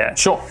him. Yeah.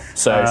 Sure.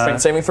 So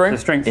strength saving throw? The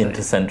strength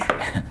Into sentry.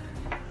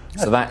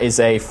 So that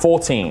is a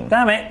 14.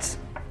 Damn it!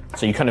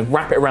 So you kind of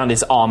wrap it around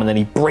his arm and then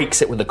he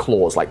breaks it with the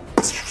claws. Like,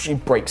 he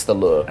breaks the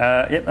lure.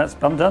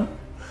 Yep, I'm done.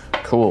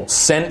 Cool.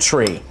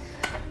 Sentry.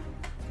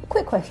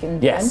 Quick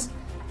question. Yes. Ben.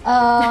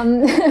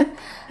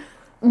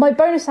 My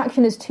bonus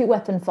action is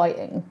 2-weapon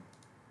fighting.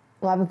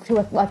 Well, I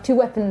have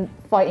 2-weapon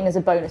fighting as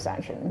a bonus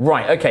action.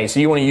 Right, okay, so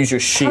you want to use your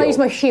shield. Can I use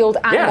my shield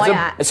and my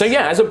axe? So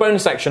as a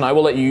bonus action, I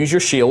will let you use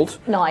your shield.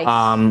 Nice.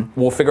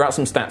 We'll figure out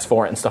some stats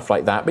for it and stuff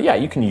like that. But yeah,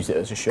 you can use it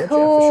as a shield.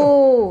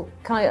 Cool.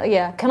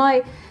 Yeah, for sure. Can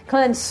I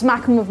then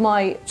smack him with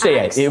my So yeah,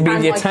 axe it would be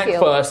and the my attack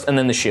shield? first and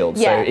then the shield.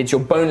 Yeah. So it's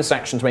your bonus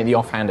action to make the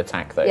offhand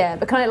attack, though. Yeah,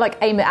 but can I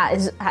aim it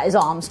at his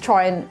arms?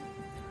 Try and...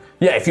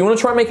 Yeah, if you want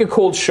to try and make a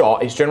called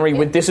shot, it's generally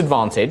with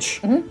disadvantage,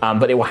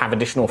 but it will have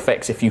additional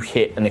effects if you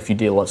hit and if you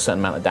deal a certain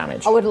amount of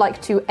damage. I would like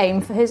to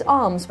aim for his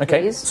arms, please.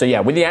 Okay, so yeah,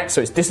 with the axe,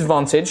 so it's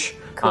disadvantage,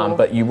 Cool.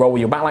 but you roll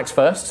with your battle axe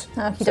first.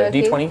 Okie So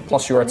dokie. D20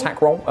 plus your attack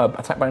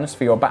bonus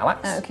for your battle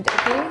axe. Okie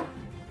dokie.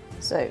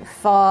 So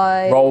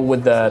 5... Roll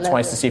with the 11.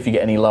 twice to see if you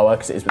get any lower,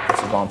 because it is with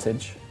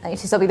disadvantage. So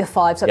that'll be the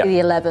 5, so that'll be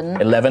the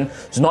 11. 11.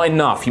 It's not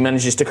enough. He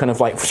manages to kind of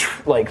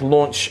like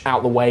launch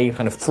out the way,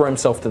 kind of throw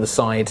himself to the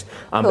side.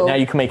 But Cool. now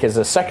you can make it as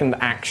a second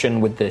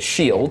action with the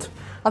shield.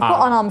 I've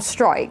got unarmed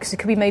strike, so it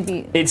could be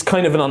maybe... It's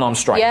kind of an unarmed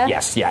strike. Yeah?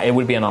 Yes, yeah, it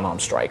would be an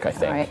unarmed strike, I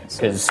think, Alright, so-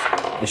 because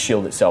the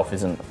shield itself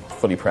isn't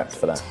fully prepped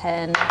for that.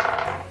 10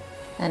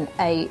 and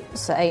 8,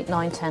 so 8,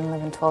 9, 10,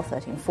 11, 12,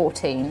 13,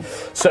 14.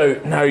 So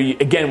no,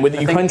 again, with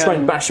you can try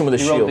and bash him with a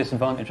you rolled shield.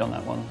 disadvantage on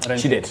that one. I don't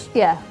She think- did.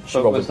 Yeah.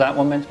 But rolled was that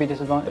one meant to be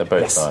disadvantage? They're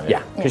both Yes, are,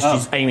 yeah, because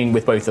she's aiming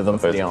with both of them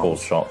for Both the called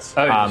arms. shots.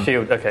 Oh,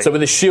 shield, okay. So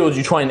with the shield,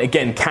 you try and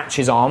again catch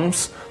his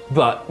arms,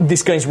 but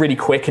this guy's really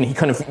quick, and he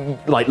kind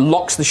of like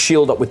locks the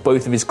shield up with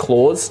both of his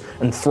claws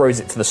and throws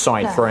it to the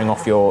side, throwing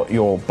off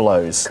your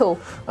blows. Cool.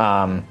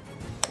 And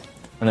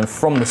then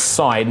from the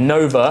side,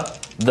 Nova,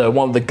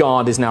 the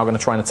guard, is now going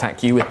to try and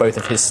attack you with both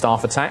of his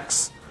staff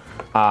attacks.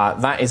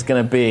 That is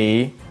going to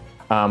be,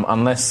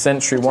 unless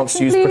Sentry wants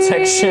to use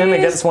protection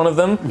against one of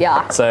them.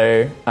 Yeah.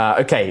 So,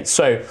 okay,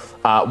 so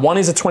one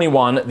is a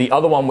 21, the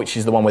other one, which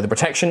is the one with the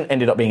protection,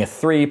 ended up being a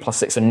 3 plus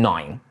 6, a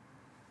 9.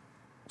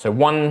 So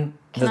one...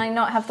 Can I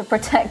not have the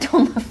protect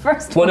on the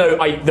first Well, one?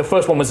 no, the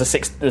first one was a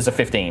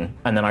 15,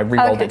 and then I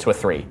re-rolled Okay. it to a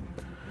 3.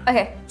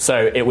 Okay.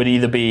 So it would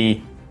either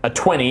be a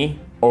 20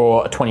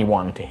 or a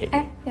 21 to hit you.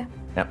 Okay, yeah.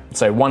 Yep.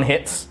 So one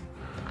hits,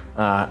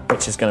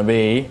 which is going to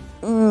be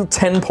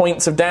 10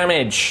 points of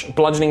damage,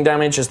 bludgeoning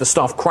damage as the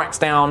staff cracks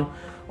down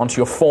onto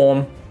your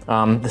form.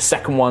 The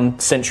second one,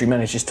 Sentry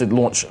manages to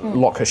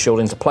lock her shield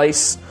into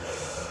place.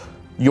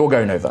 Your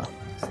go, Nova.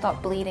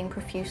 Start bleeding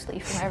profusely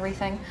from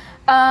everything.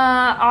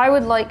 I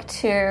would like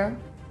to...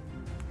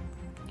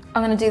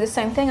 I'm going to do the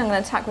same thing. I'm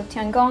going to attack with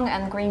Tiangong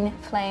and Green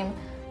Flame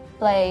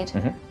Blade.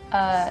 So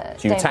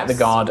you attack the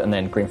guard and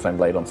then Green Flame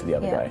Blade onto the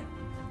other Yeah. guy.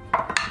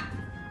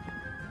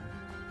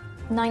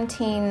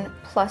 19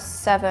 plus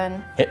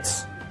 7.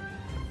 Hits.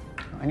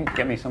 I need to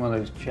get me some of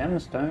those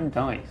gemstone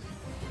dice.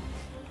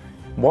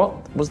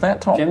 What was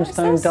that, Tom?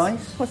 Gemstone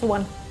dice? What's the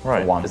one?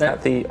 Right. One. Is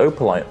that the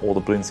opalite or the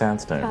blue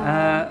sandstone?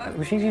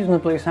 She's using the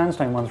blue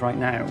sandstone ones right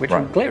now, which are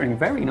Right. glittering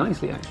very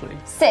nicely, actually.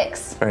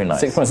 6. Very nice.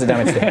 6 points of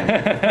damage to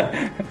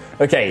him.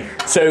 Okay,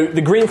 so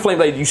the Green Flame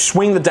Blade, you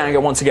swing the dagger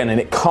once again and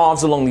it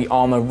carves along the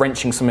armor,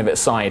 wrenching some of it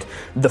aside.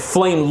 The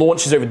flame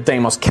launches over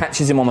Deimos,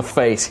 catches him on the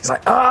face. He's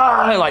like,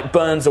 ah, like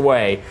burns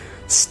away.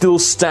 Still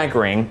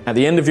staggering. At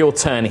the end of your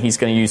turn, he's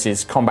going to use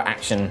his combat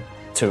action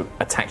to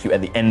attack you at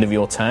the end of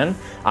your turn.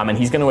 And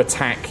he's going to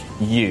attack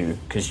you,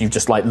 because you've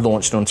just like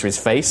launched onto his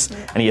face.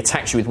 And he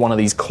attacks you with one of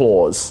these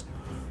claws.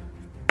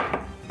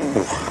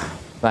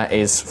 That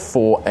is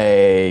for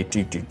a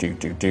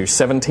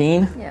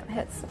 17. Yeah,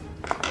 hits.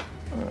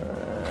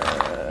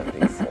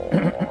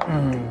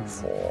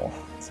 D4.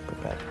 Let's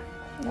prepare.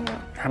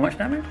 How much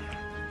damage?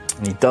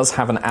 And he does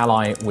have an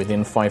ally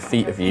within 5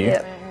 feet of you.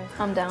 Yep.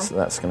 I'm down. So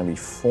that's going to be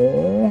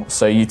 4.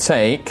 So you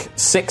take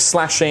 6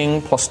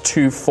 slashing plus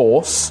 2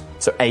 force,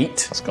 so 8.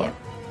 That's got it.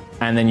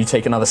 And then you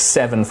take another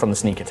 7 from the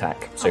sneak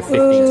attack, so 15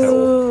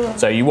 total.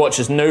 So you watch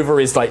as Nova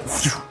is like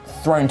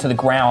thrown to the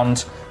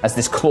ground as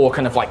this claw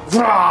kind of like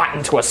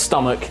into her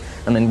stomach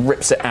and then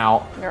rips it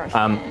out.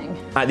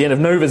 At the end of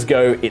Nova's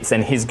go, it's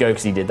then his go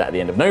because he did that at the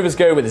end of Nova's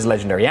go with his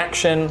legendary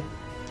action.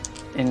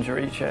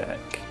 Injury check.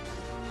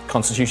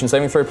 Constitution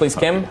saving throw, please,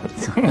 Kim.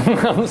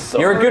 I'm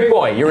sorry. You're a good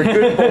boy. You're a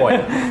good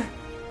boy.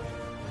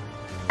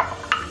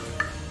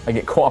 I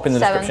get caught up in the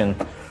 7.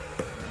 description.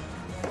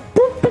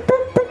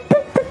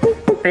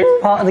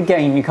 It's part of the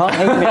game. You can't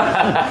hate me.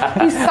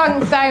 He's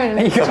sunk down in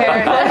his You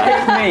chair.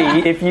 can't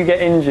hate me if you get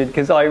injured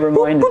because I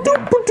reminded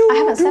him. I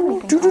haven't said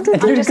anything. Tom.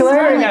 You're just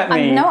glaring smiling. at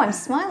me. No, I'm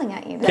smiling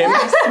at you. Kim?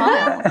 I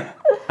smile.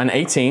 An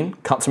 18,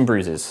 cuts and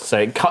bruises. So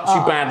it cuts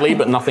you badly,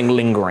 but nothing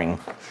lingering.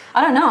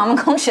 I don't know. I'm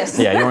unconscious.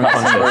 Yeah, you're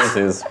unconscious.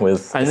 Bruises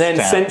with And then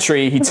stab.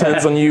 Sentry, he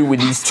turns on you with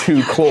these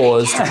 2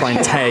 claws to try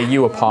and tear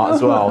you apart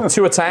as well.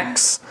 2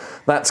 attacks.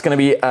 That's going to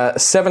be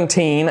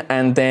 17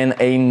 and then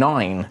a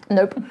 9.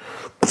 Nope.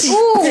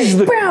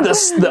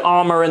 The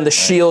armor and the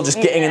shield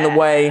just getting in the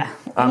way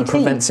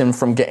prevents him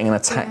from getting an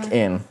attack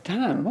in.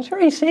 Damn, what's your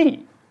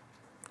AC?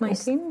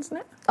 19, isn't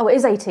it? Oh, it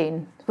is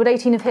 18. Would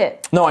 18 have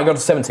hit? No, I got a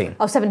 17.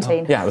 Oh,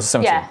 17. Yeah, it was a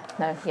 17. Yeah,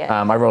 no,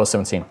 yeah. I rolled a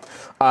 17.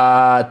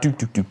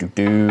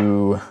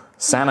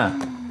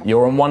 Sana,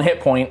 you're on 1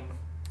 hit point.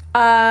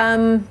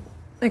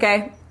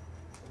 Okay.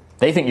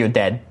 They think you're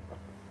dead.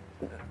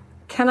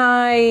 Can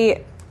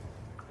I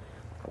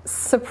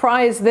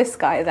surprise this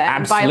guy then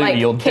Absolutely, by like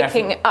you'll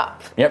kicking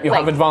up? Yep, you'll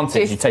Like, have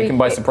advantage. do You take him 3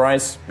 by hits.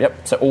 surprise.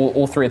 Yep, so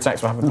all 3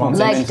 attacks will have advantage.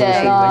 Leg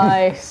day.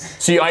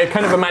 Nice. So I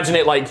kind of imagine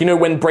it like, you know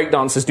when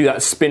breakdancers do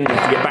that spin move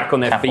to get back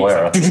on their feet?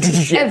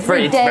 Capoeira. Yeah, Every it's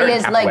very day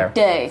is capoeira. leg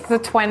day. The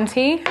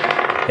 20,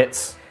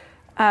 Hits.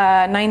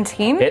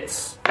 19,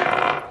 Hits.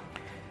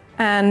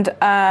 and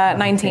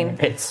 19.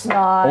 Hits.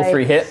 All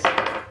 3 hit.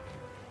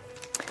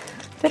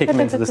 Kick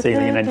them into the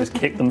ceiling and then just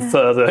kick them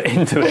further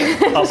into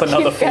it, up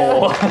another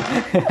floor.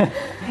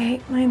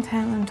 8, 9,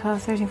 10, 11,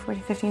 12, 13,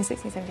 14, 15,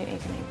 16, 17, 18,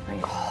 19,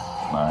 20.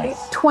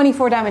 Nice.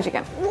 24 damage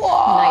again.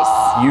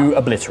 Nice. You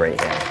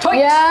obliterate him.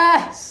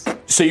 Yes!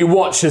 So you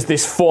watch as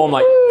this form,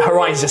 like, her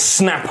eyes just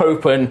snap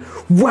open,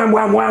 wham,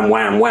 wham, wham,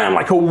 wham, wham,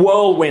 like a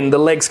whirlwind, the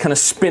legs kind of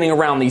spinning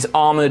around these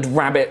armoured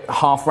rabbit,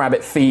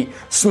 half-rabbit feet,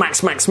 smack,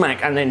 smack,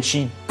 smack, and then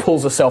she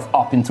pulls herself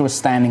up into a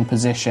standing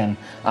position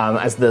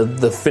as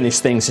the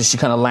finished thing, so she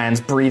kind of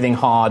lands breathing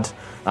hard,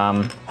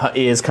 her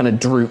ears kind of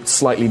drooped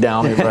slightly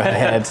down over her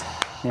head.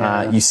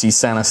 You see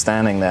Sana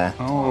standing there.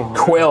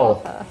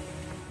 Quill.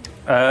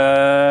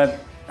 I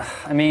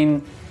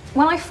mean,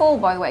 When I fall,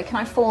 by the way, can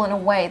I fall in a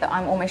way that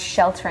I'm almost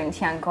sheltering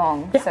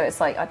Tiangong? So it's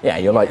like... Yeah,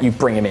 you're like, you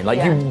bring him in.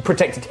 Like, you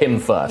protected him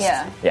first.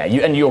 Yeah. Yeah,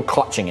 and you're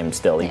clutching him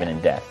still, even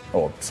in death,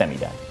 or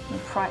semi-death. I'm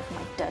fright for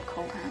my dead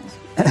cold hands.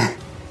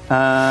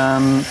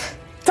 I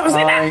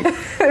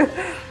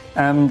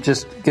am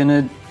just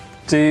gonna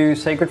do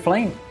Sacred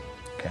Flame.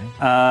 Okay.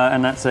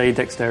 And that's a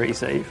dexterity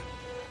save.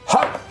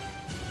 Ha!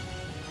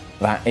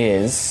 That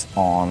is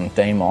on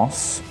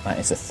Deimos. That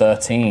is a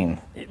 13.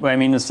 Well, I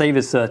mean, the save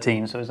is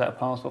 13, so is that a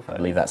pass or fail? I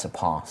believe that's a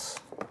pass.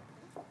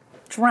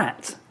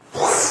 Drat.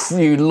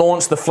 You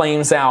launch the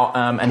flames out,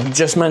 and he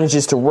just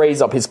manages to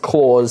raise up his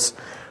claws,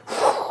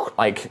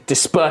 like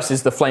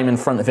disperses the flame in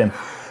front of him.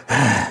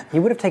 He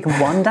would have taken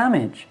 1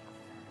 damage.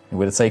 He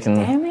would have taken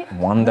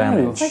 1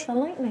 damage. Like the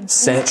lightning.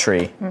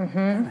 Sentry.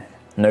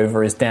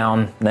 Nova is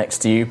down next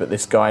to you, but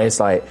this guy is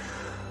like,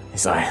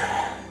 he's like,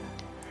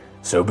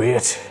 so be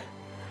it.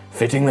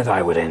 Fitting that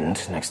I would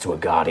end next to a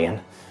guardian.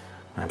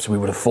 Perhaps we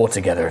would have fought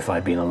together if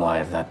I'd been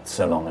alive that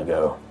so long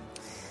ago.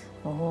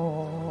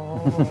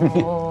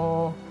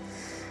 Oh,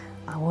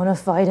 I want to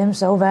fight him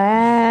so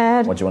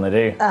bad. What do you want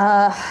to do?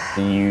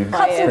 Do you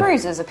Cuts and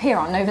bruises appear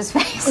on Nova's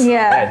face.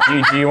 Yeah.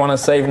 do you want to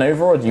save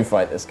Nova or do you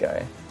fight this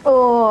guy?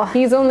 Oh,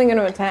 He's only going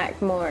to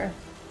attack more.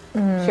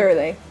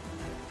 Surely.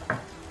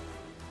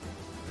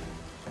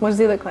 What does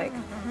he look like?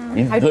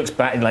 He looks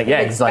bad, like,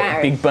 yeah, he's like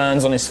battered. big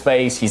burns on his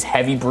face, he's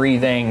heavy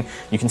breathing.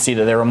 You can see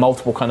that there are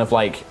multiple kind of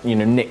like,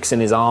 nicks in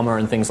his armor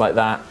and things like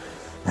that.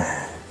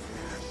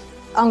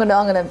 I'm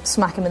gonna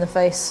smack him in the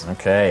face.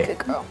 Okay, Good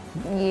girl.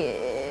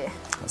 Yeah.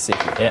 let's see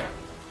if you hit.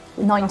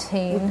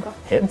 19.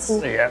 Hits.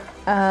 Yeah.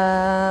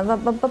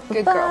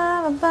 Good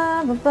girl.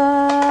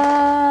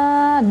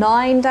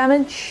 9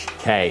 damage.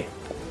 Okay,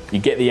 you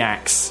get the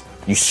axe,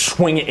 you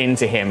swing it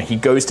into him, he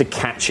goes to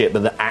catch it,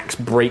 but the axe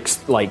breaks,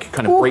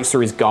 breaks through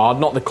his guard,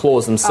 not the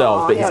claws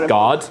themselves, but his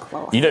guard.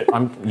 Do you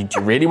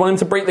really want him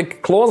to break the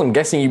claws? I'm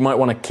guessing you might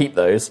want to keep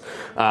those.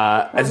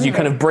 As you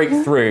kind of break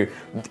through,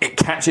 it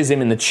catches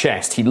him in the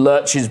chest, he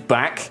lurches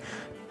back,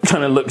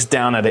 kind of looks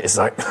down at it, it's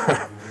like,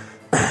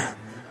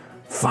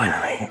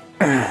 finally,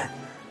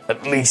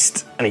 at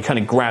least, and he kind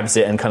of grabs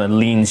it and kind of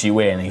leans you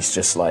in, he's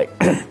just like,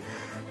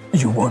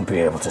 you won't be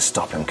able to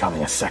stop him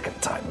coming a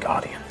second time,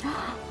 Guardian.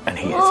 And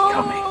he is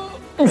coming.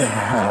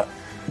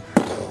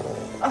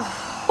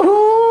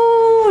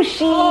 Ooh,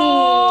 she.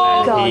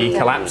 And he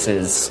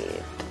collapses.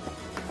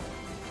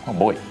 Oh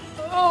boy.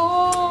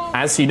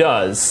 As he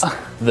does,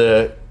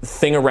 the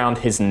thing around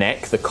his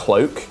neck, the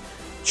cloak,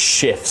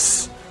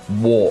 shifts,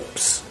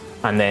 warps,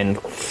 and then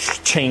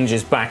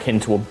changes back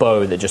into a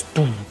bow that just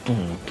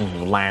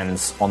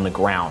lands on the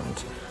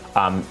ground.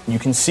 You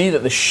can see that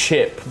the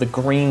ship, the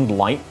green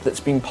light that's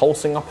been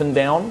pulsing up and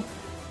down,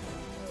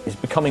 is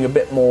becoming a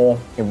bit more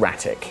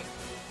erratic.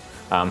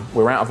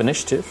 We're out of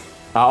initiative.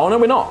 Oh no,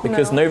 we're not,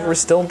 because Nova is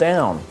still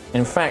down.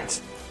 In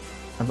fact,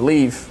 I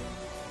believe,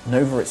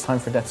 Nova, it's time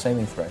for a death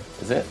saving throw.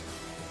 Is it?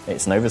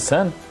 It's Nova's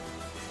turn.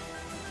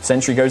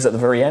 Sentry goes at the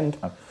very end.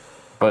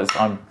 But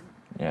I'm...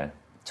 Yeah.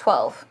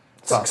 12.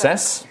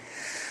 Success.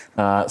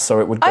 So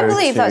it would go I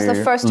believe to that's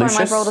the first time I've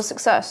Lucius. rolled a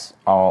success.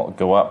 I'll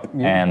go up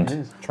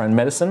and Try and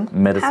medicine.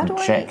 medicine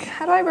check.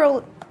 How do I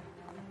roll?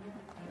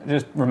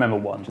 Just remember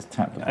one. Just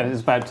tap it. It's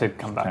about to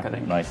come back, I Tap it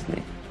think.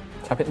 nicely.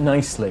 Tap it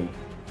nicely.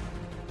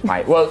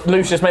 Right, well,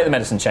 Lucius, make the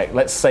medicine check.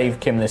 Let's save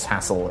Kim this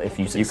hassle if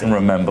you succeed. You can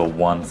remember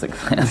one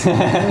success.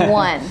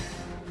 1.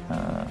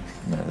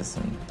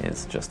 Medicine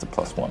is just a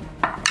 +1.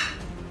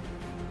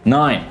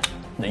 9.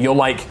 You're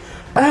like,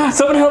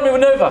 Someone help me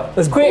with Nova!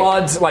 there's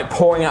blood like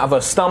pouring out of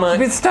her stomach. She's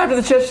been stabbed in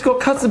the chest. She's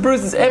got cuts and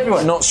bruises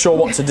everywhere. Not sure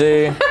what to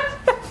do.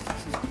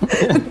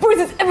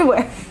 Bruises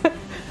everywhere.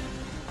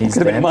 He's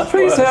Could have been dead. much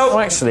Please worse. help. Oh,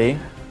 actually,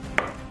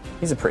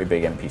 he's a pretty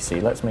big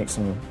NPC. Let's make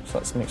some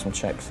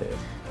checks here.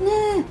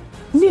 So,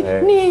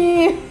 that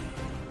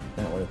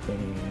would have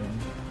been.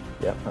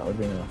 Yep, that would have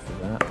been enough for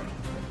that.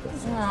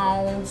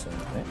 No. So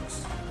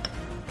next.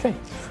 Okay.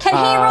 Can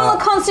he roll a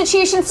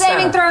Constitution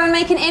saving Sarah. throw and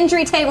make an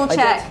injury table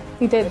check?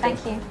 You did.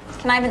 Thank you.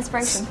 Can I have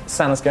inspiration?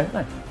 Santa's go.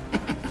 No.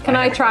 Can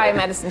I try a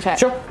medicine check?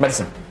 Sure.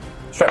 Medicine.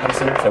 Straight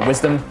medicine. So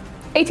wisdom.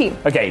 18.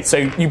 Okay, so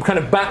you kind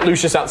of bat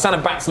Lucius out. Santa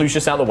bats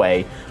Lucius out of the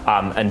way,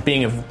 and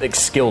being a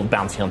skilled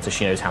bounty hunter,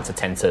 she knows how to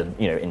tend to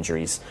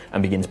injuries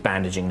and begins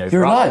bandaging Nova.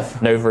 You're up.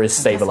 alive. Nova is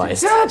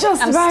stabilized. I'm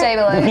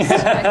stabilized.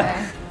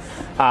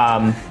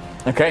 Okay.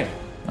 Okay.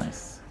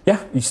 Nice.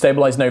 Yeah, you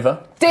stabilize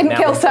Nova. Didn't Now-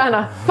 kill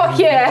Santa. Fuck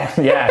yeah.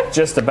 Yeah,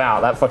 just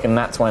about that fucking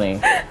nat 20.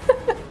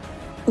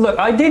 Look,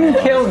 I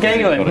didn't kill Got it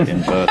Galen. inverted.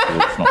 It's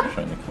not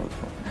showing the colours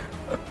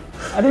properly.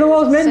 I don't know what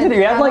I was meant to do.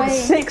 He had How like do I-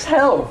 6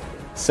 health.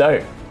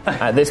 So,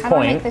 at this How do I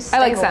make point, this I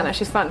like stable? Santa.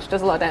 She's fun. She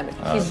does a lot of damage.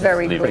 She's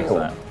very Leave it brutal.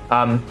 as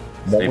that.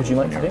 what would you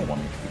like to Stable do? when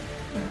you're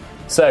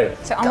So,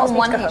 So I'm on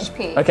 1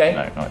 HP. okay,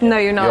 No, not yet. No,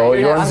 you're not.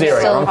 you're on I'm 0.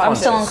 still- You're I'm unconscious.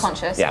 still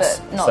unconscious, Yes.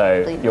 but not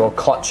so bleeding. you're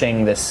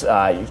clutching this.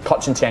 You're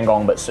clutching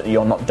Tiangong, but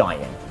you're not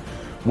dying.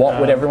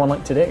 What would everyone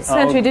like to do?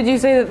 Sentry, did you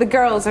say that the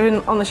girls are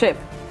on the ship?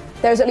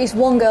 There's at least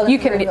one girl in You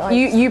the can room be, that I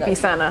you be know.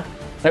 Santa.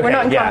 Okay, We're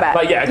not in yeah, combat.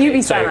 But yeah, okay, You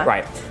be so, Santa.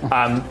 right.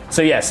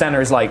 So yeah, Santa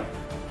is like,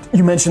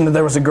 you mentioned that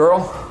there was a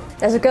girl.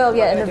 There's a girl,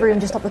 in the room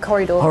just up the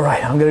corridor. All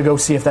right, I'm gonna go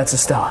see if that's a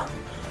star.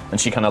 And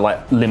she kind of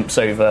like limps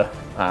over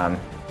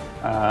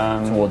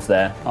towards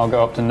there. I'll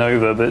go up to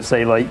Nova, but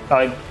say like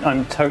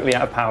I'm totally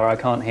out of power. I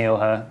can't heal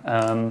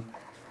her.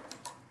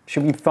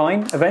 She'll be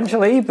fine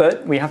eventually,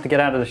 but we have to get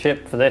out of the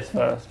ship for this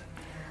first.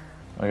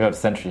 I go to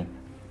Sentry.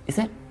 Is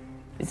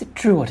it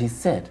true what he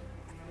said?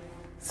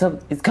 So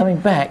it's coming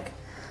back.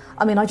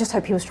 I mean, I just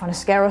hope he was trying to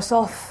scare us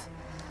off.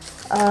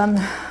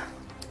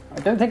 I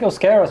don't think he'll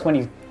scare us when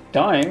he's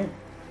dying.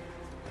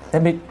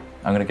 I'm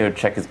gonna go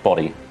check his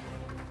body.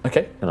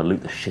 Okay. Gonna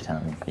loot the shit out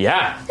of him.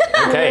 Yeah.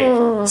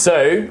 Okay.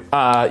 So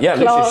yeah,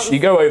 Lucius, you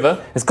go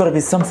over. There's got to be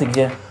something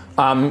here.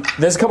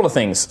 There's a couple of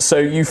things. So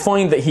you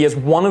find that he has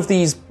one of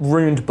these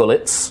ruined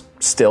bullets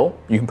still.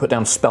 You can put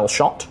down spell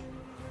shot,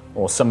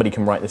 or somebody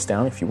can write this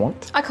down if you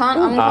want. I can't.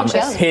 I'm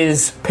unconscious.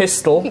 His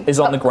pistol is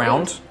on the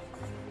ground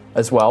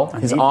as well.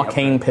 His need the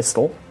arcane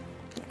pistol.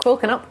 Quill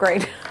can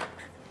upgrade.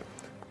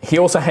 He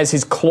also has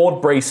his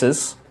clawed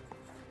braces.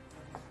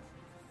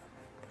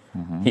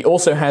 He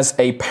also has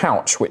a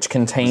pouch which Is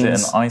contains.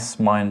 it an ice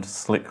mind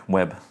slick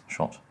web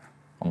shot?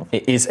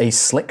 It is a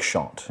slick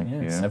shot.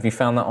 Yes. you. Have you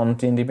found that on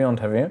D&D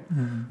Beyond? Have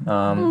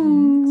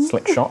you?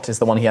 Slick shot is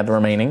the one he had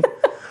remaining.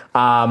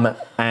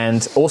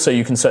 And also,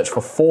 you can search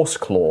for force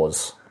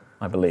claws.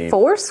 I believe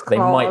Force They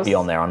might claws. be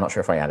on there. I'm not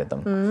sure if I added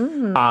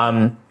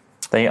them.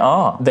 They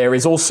are. There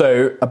is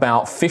also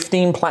about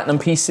 15 platinum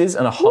pieces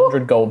and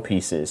 100 gold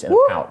pieces in a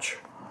pouch.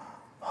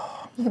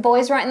 You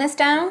boys writing this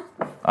down?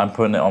 I'm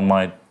putting it on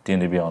my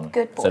D&D Beyond.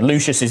 Good boy. So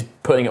Lucius is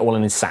putting it all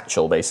in his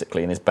satchel,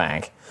 basically, in his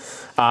bag.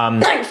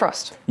 Thank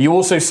Frost. You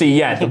also see,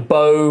 the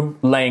bow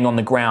laying on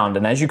the ground,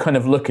 and as you kind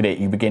of look at it,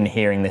 you begin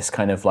hearing this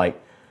kind of like,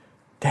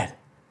 dead,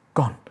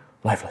 gone,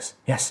 lifeless,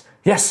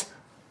 yes,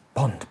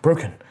 bond,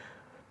 broken,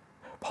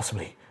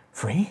 possibly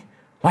free,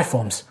 life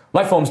forms,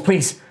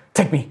 please,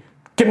 take me,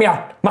 get me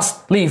out,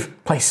 must leave,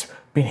 place,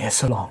 been here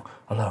so long,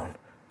 alone,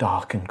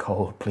 dark and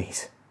cold,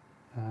 please.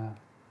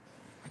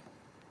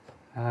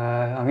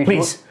 I mean,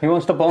 Please. he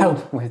wants to bond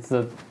Help. with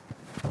the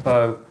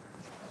bow.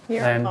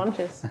 You're Um,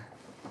 unconscious.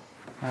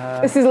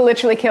 This is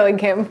literally killing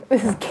Kim.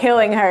 This is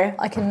killing her.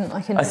 I can.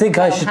 I think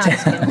I should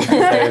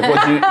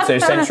So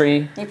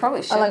Sentry. You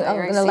probably should. I'm though,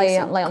 you're going to lay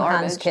on garbage.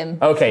 hands, Kim.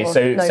 Okay, or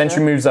so Nova.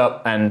 Sentry moves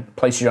up and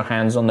places your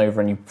hands on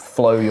Nova, and you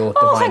flow your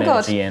divine thank God.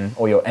 energy in,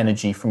 or your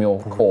energy from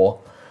your core.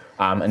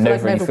 And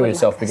Nova, you Nova feel would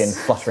yourself like begin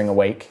this. fluttering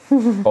awake.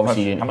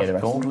 Obviously, you didn't How hear the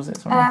much rest. gold was it?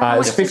 It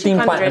was 15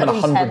 platinum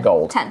and 100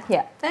 gold. 10.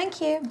 Yeah. Thank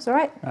you. It's all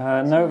right.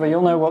 Nova,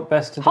 you'll know what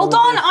best to do. Hold with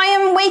on, this I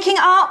am waking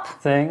up.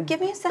 thing.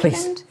 Give me a second.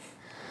 Please.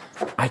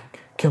 I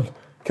killed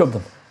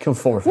them. Killed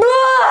 4 of them.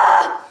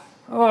 Ah!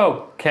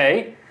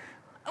 Okay.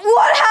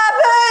 What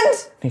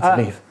happened? Need to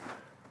leave.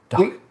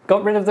 We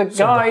got rid of the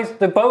guys.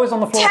 The bow is on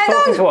the floor Tiangong!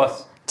 talking to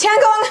us.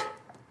 Tiangong!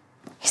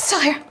 He's still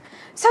here.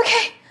 It's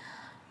okay.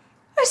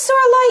 I saw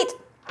a light.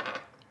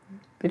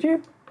 Did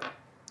you?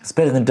 It's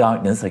better than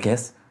darkness, I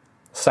guess.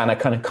 Sana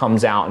kind of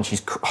comes out and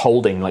she's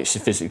holding, like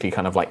she's physically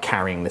kind of like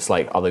carrying this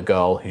like other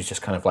girl who's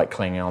just kind of like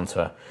clinging on to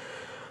her.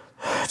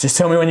 Just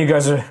tell me when you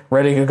guys are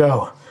ready to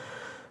go.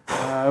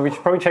 We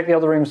should probably check the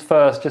other rooms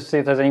first, just to see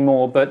if there's any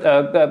more. But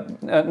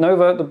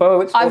Nova, the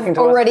bow, it's talking I've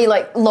to already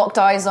like locked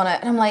eyes on it,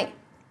 and I'm like,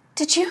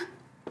 did you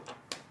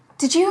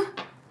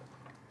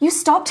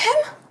stopped him?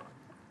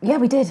 Yeah,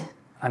 we did. us.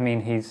 I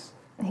mean, he's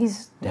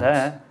He's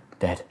there.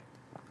 Dead.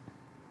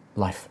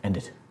 Life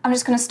ended. I'm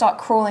just gonna start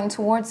crawling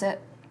towards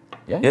it.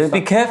 Yeah,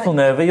 be careful,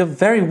 Nova. You're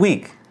very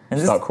weak. And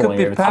this Start could crawling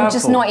be over to- powerful. I'm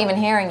just not even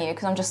hearing you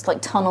because I'm just like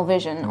tunnel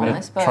vision on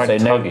this boat. Try to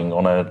tugging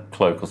on a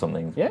cloak or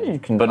something. Yeah, you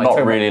can. But like, not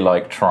try- really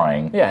like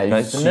trying. Yeah,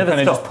 No, she never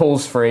kind of stop. just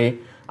pulls free.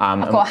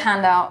 I've got a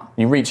hand out.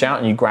 You reach out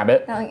and you grab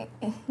it. Like,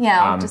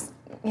 yeah, I'll just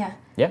yeah.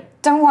 Yeah.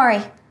 Don't worry,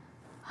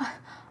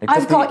 It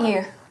I've could got be-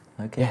 you.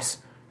 Okay.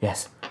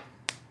 Yes.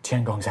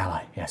 Tiangong's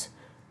ally. Yes.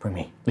 Bring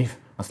me. Leave.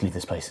 Must leave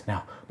this place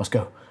now. Must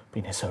go.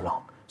 Been here so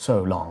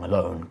long,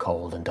 alone,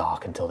 cold and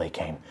dark until they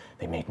came.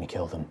 They made me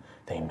kill them.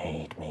 They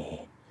made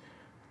me.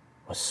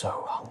 Was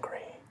so hungry.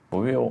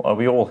 Are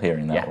we all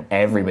hearing that Yeah, one?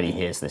 everybody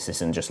hears this. This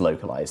isn't just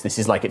localized. This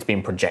is like it's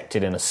been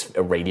projected in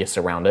a radius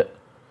around it.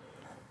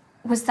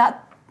 Was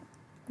that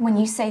when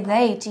you say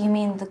they? Do you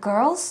mean the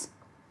girls?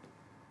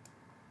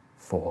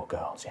 4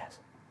 girls, yes.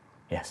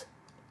 Yes.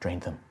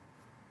 Drained them.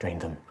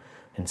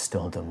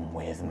 Instilled them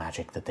with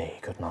magic that they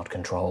could not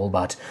control,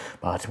 but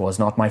was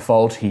not my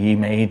fault. He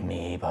made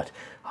me, but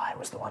I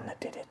was the one that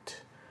did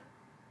it.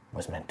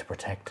 Was meant to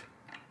protect.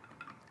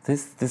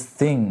 This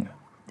thing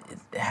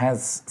it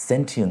has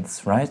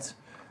sentience, right?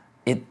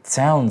 It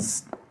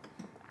sounds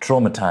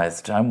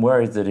traumatized. I'm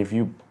worried that if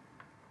you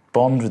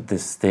bond with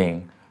this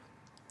thing,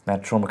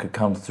 that trauma could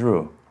come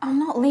through. I'm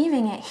not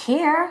leaving it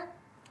here.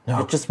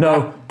 No, Just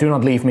no, do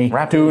not leave me.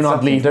 Wrap it Do in not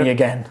something. leave me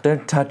again.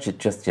 Don't touch it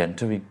just yet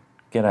until we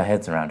get our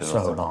heads around it. or So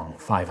something. long,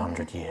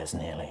 500 years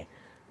nearly.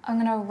 I'm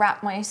gonna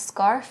wrap my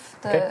scarf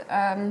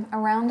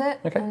around it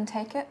Okay. and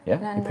take it. Yeah,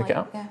 and then, you pick it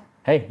up. Yeah.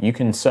 Hey, you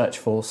can search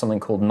for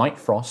something called Night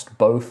Frost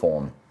bow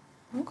form.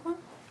 Okay.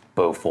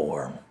 Bow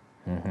form.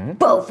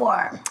 Bow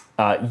form.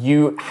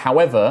 You,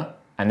 however,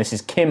 and this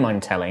is Kim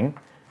I'm telling,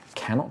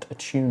 cannot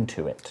attune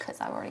to it.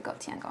 Because I've already got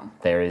Tiangong.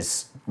 There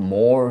is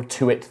more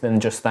to it than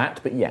just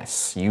that, but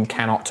yes, you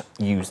cannot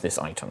use this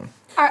item.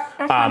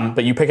 Alright,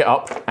 But you pick it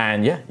up,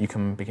 and yeah, you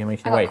can begin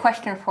making I your got a way.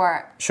 question for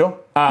it. Sure.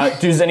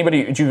 Do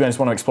you guys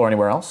want to explore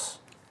anywhere else?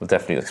 We'll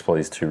definitely explore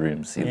these 2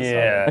 rooms. Either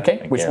Yeah. side.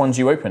 Okay, which guess. one do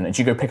you open?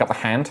 Do you go pick up the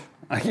hand?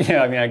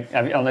 Yeah, I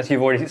mean, unless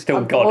you've already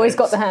still got always it.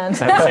 got the hand.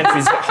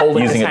 Sentry's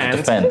holding Using his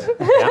it to hand.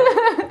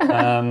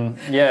 defend.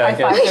 Yeah, I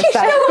guess.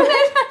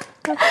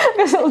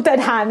 This little dead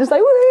hand is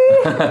like,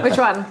 woo. Which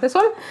one? This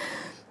one?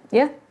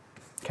 Yeah.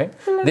 Okay.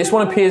 This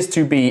one appears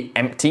to be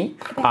empty.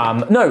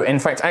 No, in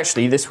fact,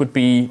 actually, this would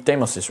be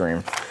Deimos'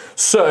 room.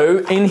 So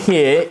in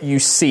here, you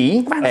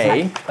see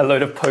A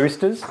load of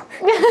posters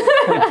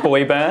with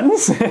boy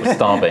bands.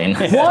 Starbane.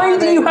 Why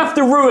do you have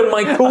to ruin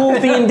my cool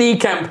D&D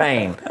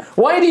campaign?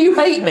 Why do you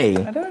hate me?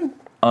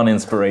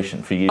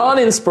 Uninspiration for you.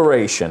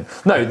 Uninspiration.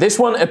 No, this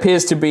one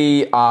appears to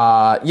be,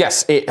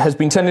 yes, it has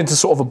been turned into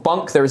sort of a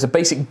bunk. There is a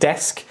basic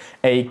desk,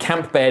 a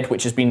camp bed,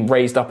 which has been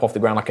raised up off the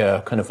ground like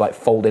a kind of like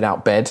folded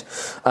out bed.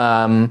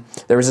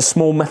 There is a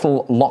small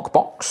metal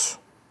lockbox.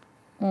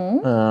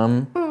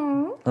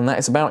 And that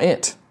is about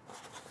it.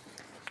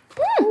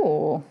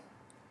 Ooh.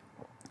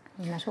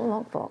 Metal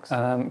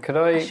lockbox. Could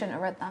I I shouldn't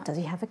have read that. Does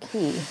he have a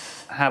key?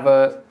 have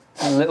a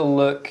little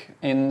look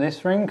in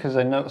this room? Because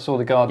I saw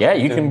the guards. Yeah,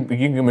 you doing-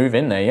 can move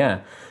in there, yeah.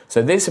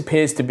 So this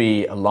appears to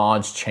be a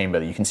large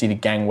chamber. You can see the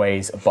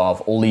gangways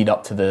above all lead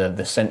up to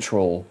the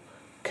central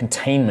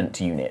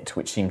containment unit,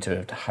 which seemed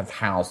to have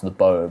housed the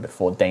bow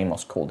before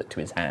Deimos called it to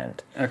his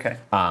hand. Okay.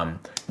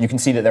 You can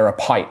see that there are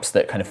pipes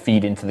that kind of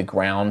feed into the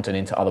ground and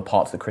into other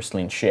parts of the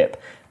crystalline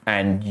ship.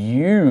 And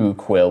you,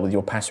 Quill, with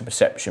your passive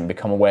perception,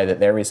 become aware that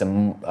there is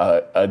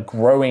a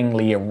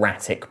growingly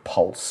erratic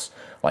pulse,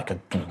 like a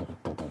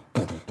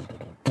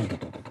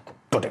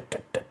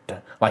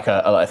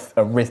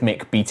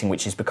rhythmic beating,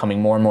 which is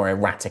becoming more and more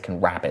erratic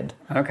and rapid.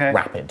 Okay.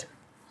 Rapid.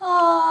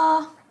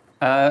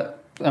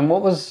 And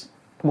what's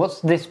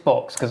this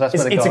box? Because that's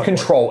where the It's a guard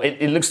control.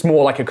 It looks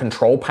more like a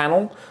control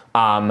panel,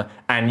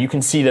 and you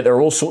can see that there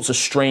are all sorts of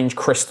strange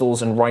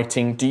crystals and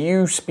writing. Do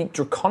you speak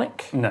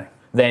Draconic? was. No.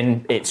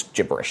 Then it's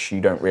gibberish.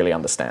 You don't really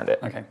understand it.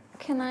 Okay.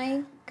 Can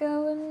I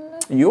go and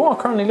look? You are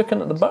currently looking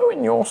at the bow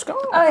in your scarf.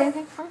 Oh,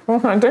 okay,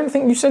 fine. I don't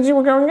think you said you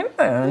were going in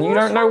there, and you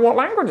don't know what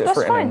language it's That's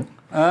written in. fine.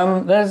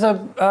 There's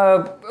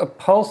a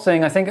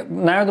pulsing. I think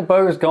now the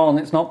bow's gone.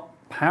 It's not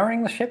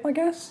powering the ship, I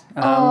guess.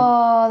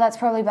 Oh, that's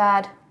probably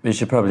bad. We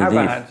should probably How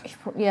leave. bad?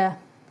 Yeah.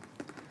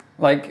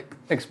 Like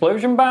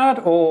explosion bad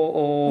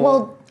or?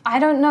 Well, I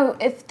don't know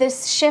if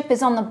this ship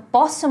is on the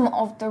bottom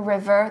of the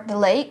river, the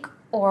lake,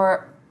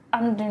 or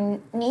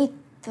underneath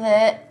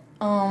it.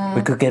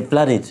 We could get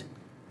flooded.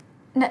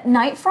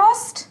 Night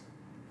frost?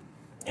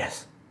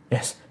 Yes.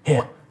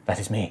 Here, that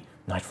is me,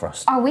 Night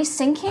Frost. Are we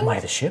sinking? Am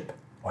I the ship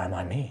or am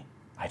I me?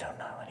 I don't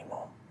know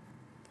anymore.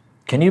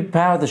 Can you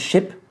power the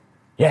ship?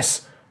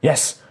 Yes.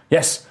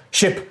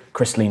 Ship,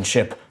 crystalline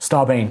ship,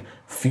 Starbane,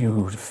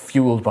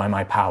 fueled by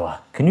my power.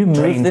 Can you move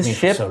Drained this me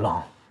ship? For so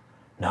long.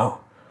 No.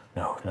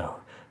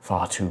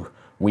 Far too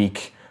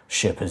weak.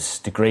 Ship has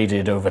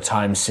degraded over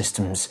time.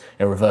 Systems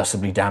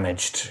irreversibly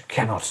damaged.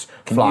 Cannot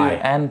fly. You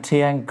and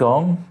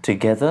Tiangong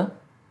together?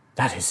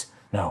 That is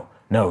no.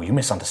 You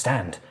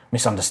misunderstand.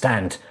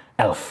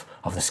 Elf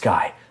of the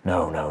sky.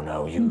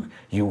 No. You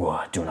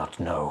do not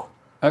know.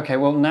 Okay,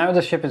 well now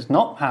the ship is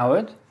not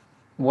powered.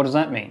 What does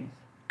that mean?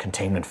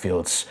 Containment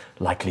fields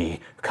likely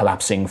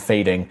collapsing,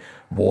 fading,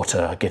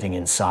 water getting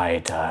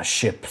inside,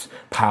 ship's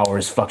power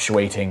is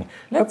fluctuating,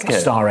 Let's go.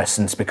 star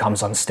essence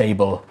becomes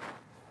unstable.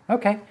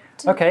 Okay.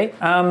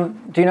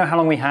 Do you know how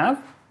long we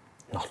have?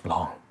 Not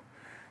long.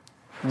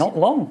 Not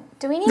long.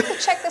 Do we need to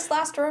check this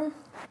last room?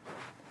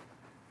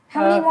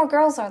 How many more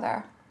girls are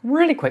there?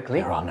 Really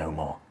quickly. There are no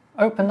more.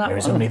 Open that There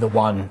is one. only the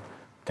one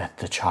that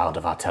the child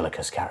of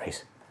Artelicus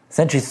carries.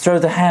 Sentries, throw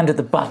the hand at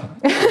the button.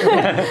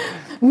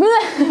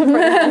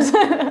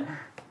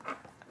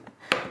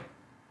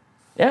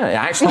 Yeah, it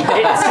actually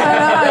hits.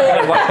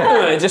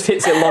 It just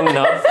hits it long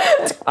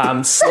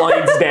enough,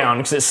 slides down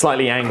because it's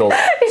slightly angled.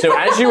 So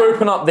as you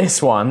open up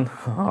this one,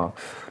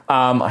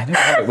 I don't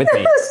have it with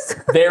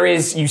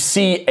me. You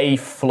see a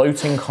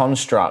floating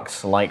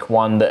construct like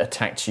one that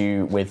attacked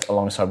you with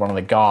alongside one of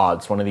the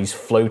guards. One of these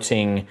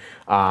floating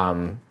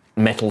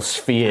metal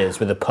spheres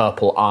with a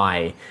purple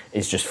eye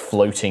is just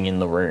floating in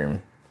the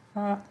room.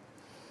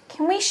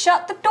 Can we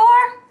shut the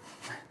door?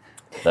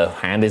 The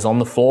hand is on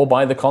the floor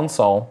by the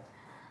console.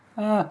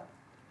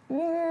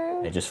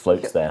 It just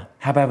floats there.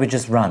 How about we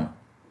just run?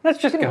 Let's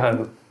just go.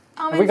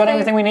 Have we got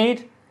everything we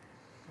need?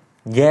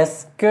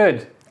 Yes,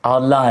 Good. our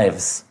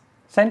lives.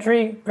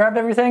 Sentry grabbed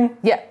everything?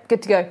 Yeah,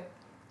 good to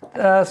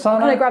go.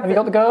 Sana, I grab have you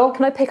got the girl?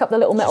 Can I pick up the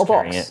little metal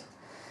carrying box? it.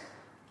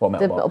 What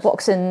metal The little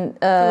box? box in...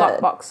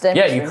 lockbox. the-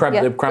 Yeah, you grab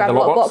the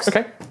lockbox.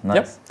 Okay. Nice.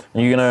 Yep.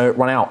 And you're going to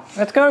run out.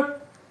 Let's go.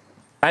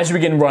 As you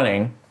begin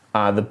running,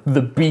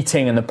 the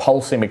beating and the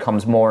pulsing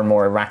becomes more and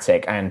more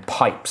erratic, and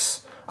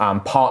pipes,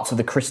 parts of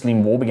the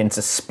crystalline wall begin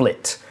to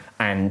split,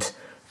 and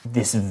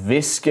this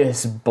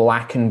viscous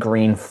black and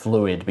green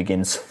fluid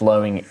begins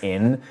flowing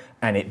in,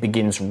 and it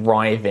begins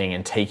writhing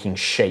and taking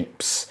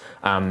shapes,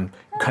 kind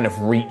of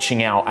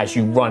reaching out as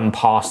you run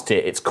past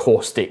it, its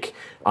caustic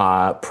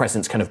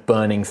presence kind of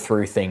burning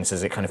through things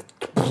as it kind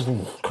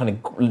of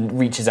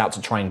reaches out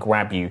to try and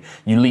grab you.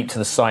 You leap to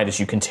the side as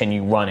you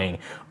continue running.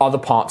 Other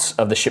parts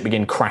of the ship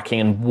begin cracking,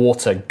 and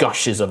water,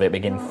 gushes of it,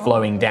 begin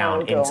flowing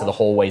down into the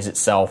hallways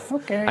itself.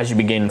 Okay. As you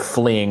begin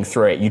fleeing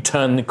through it, you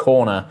turn the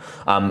corner,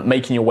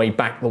 making your way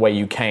back the way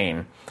you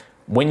came.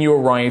 When you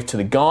arrive to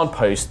the guard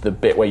post, the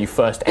bit where you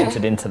first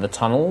entered into the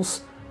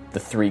tunnels, the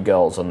three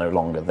girls are no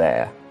longer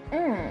there.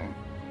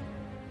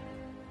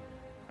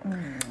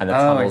 And the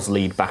tunnels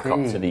lead back up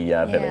to the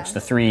village.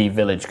 The three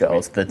village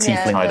girls, the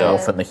tiefling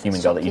elf and the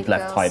human girl that you've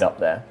left tied up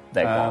there,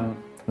 they're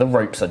gone. The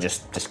ropes are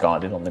just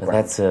discarded on the ground.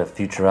 That's a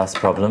future us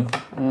problem.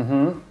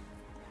 Mm-hmm.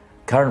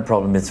 Current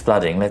problem is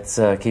flooding. Let's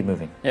keep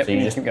moving. Yep, So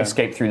you just keep going.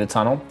 escape through the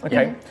tunnel?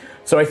 Okay.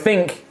 So I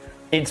think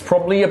it's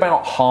probably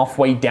about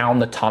halfway down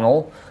the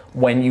tunnel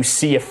when you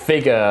see a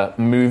figure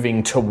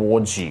moving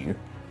towards you.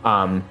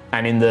 And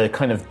in the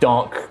kind of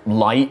dark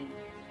light,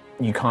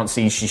 you can't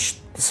see, she's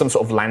some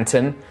sort of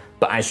lantern.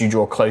 But as you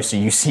draw closer,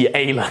 you see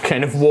Ayla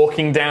kind of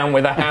walking down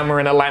with a hammer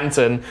and a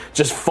lantern,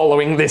 just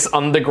following this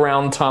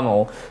underground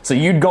tunnel. So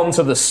you'd gone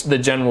to the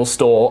general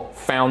store,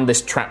 found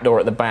this trapdoor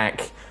at the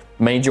back,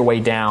 made your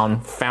way down,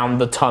 found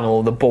the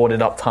tunnel, the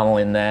boarded up tunnel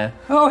in there.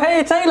 Oh,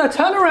 hey, Taylor,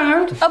 turn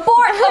around.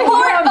 Abort!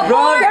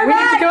 Abort! We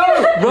need to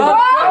go.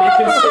 Run. You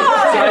can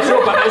see,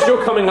 so as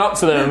you're coming up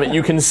to them,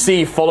 you can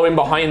see following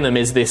behind them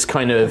is this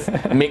kind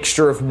of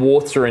mixture of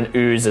water and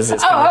ooze as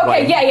it's kind Oh, of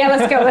okay, like, yeah,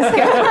 let's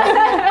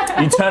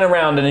go. You turn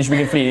around and as you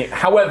begin fleeing,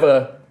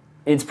 however,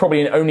 it's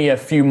probably only a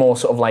few more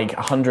sort of like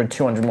 100,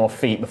 200 more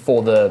feet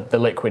before the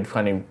liquid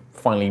kind of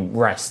finally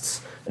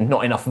rests. And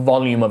not enough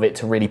volume of it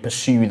to really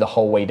pursue the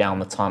whole way down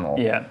the tunnel.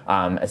 Yeah.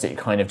 As it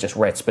kind of just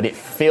rests. But it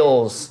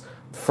feels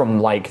from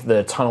like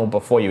the tunnel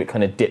before you, it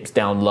kind of dips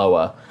down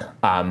lower.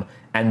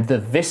 And the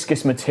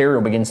viscous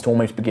material begin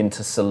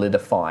to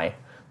solidify.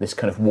 This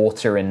kind of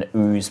water and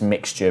ooze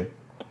mixture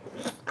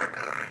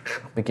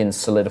begins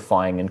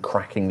solidifying and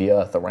cracking the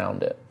earth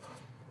around it.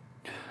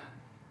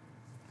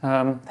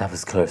 That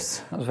was close.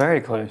 That was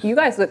very close. You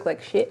guys look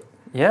like shit.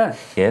 Yeah.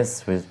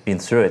 Yes, we've been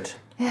through it.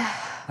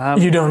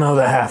 You don't know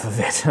the half of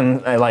it.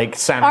 And like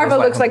Santa Arvo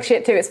looks like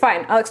shit too. It's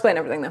fine. I'll explain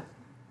everything though.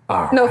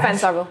 All No right.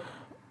 offense, Arvel.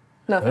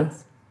 No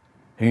offense.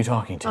 Who are you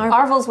talking to?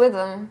 Arvel's with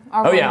them.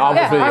 Oh yeah,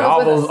 Arvel's with you.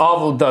 Arvel's with us.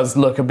 Arvel does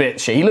look a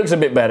bit shit. He looks a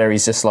bit better.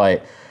 He's just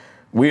like,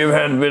 we've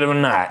had a bit of a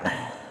night.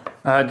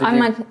 I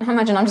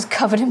imagine I'm just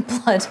covered in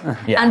blood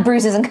Yeah. and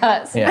bruises and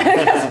cuts.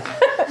 Yeah.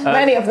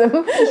 Many of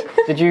them.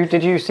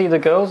 Did you see the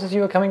girls as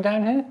you were coming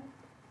down here?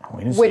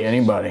 We didn't see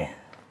anybody.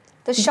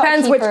 The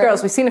Depends which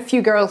girls. We've seen a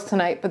few girls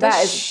tonight, but The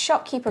that is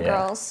shopkeeper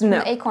girls No.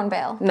 from Acorn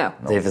Vale. no.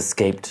 They've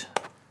escaped.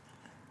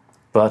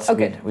 But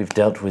Okay. we've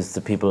dealt with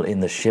the people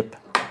in the ship.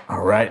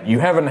 All right. You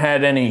haven't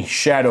had any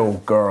shadow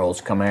girls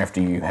come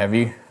after you, have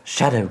you?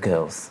 Shadow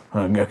girls.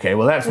 Okay,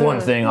 well that's one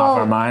thing off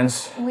our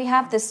minds. We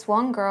have this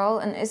one girl,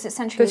 and is it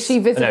Century? Does she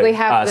visibly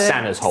have the?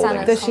 Santa's holding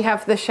Santa's it. Does she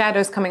have the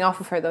shadows coming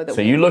off of her though? That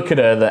So you look at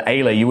her, the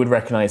Ayla, you would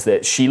recognize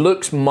that she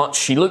looks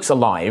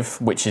alive,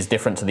 which is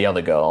different to the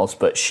other girls,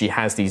 but she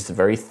has these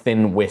very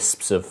thin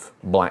wisps of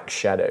black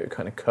shadow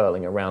kind of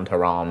curling around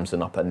her arms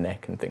and up her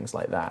neck and things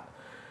like that.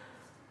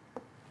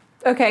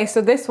 Okay,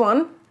 so this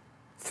one,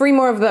 3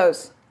 more of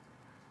those.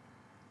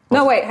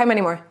 No, wait, how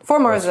many more? 4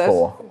 more of That's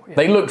those. 4.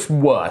 They looked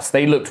worse.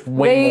 They looked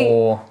way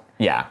more...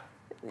 Yeah.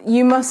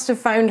 You must have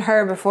found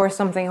her before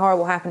something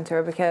horrible happened to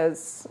her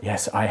because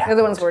Yes, I have. the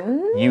other ones were.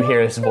 You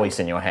hear this voice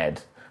in your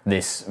head.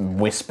 This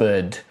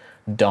whispered,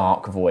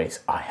 dark voice.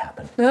 I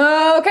happened.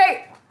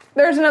 Okay,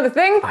 there's another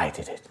thing. I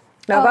did it.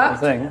 Nova.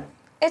 Thing.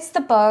 It's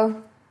the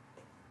bow.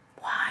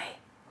 Why?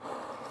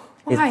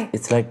 Why?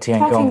 It's like Talking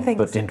Tiangong, things.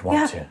 but Didn't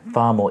want to.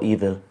 far more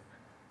evil.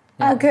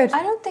 Oh, good.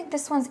 I don't think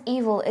this one's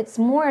evil. It's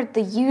more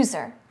the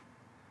user.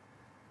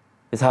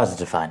 It's hard to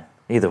define.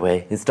 Either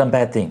way, it's done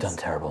bad things. Done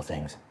terrible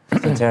things.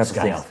 It's done terrible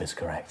Sky things. Elf is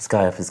correct.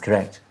 Skyelf is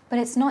correct. But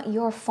it's not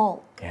your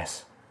fault.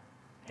 Yes.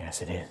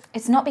 Yes, it is.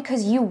 It's not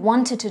because you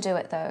wanted to do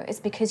it, though. It's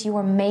because you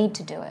were made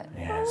to do it.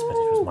 Yes, but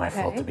it was my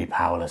fault Okay. to be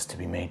powerless, to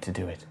be made to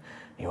do it.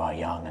 You are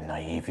young and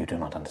naive. You do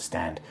not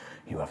understand.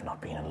 You have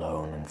not been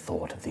alone and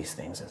thought of these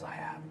things as I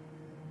have.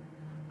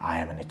 I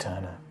am an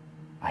Eterna.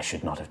 I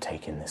should not have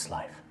taken this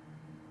life.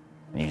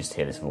 And you just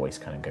hear this voice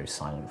kind of go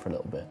silent for a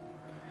little bit.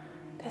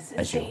 This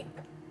As is you deep.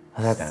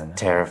 That's stand there.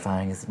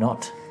 terrifying, is it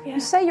not? You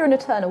say you're an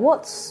Eterna.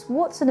 What's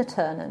an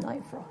Eterna,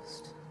 Night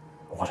Frost?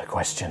 What a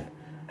question.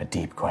 A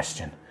deep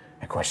question.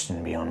 A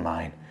question beyond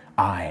mine.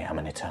 I am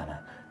an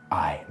Eterna.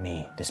 I,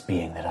 me, this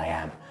being that I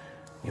am.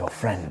 Your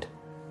friend,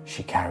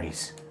 she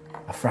carries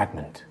a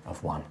fragment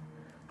of one.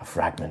 A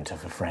fragment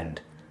of a friend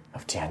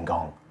of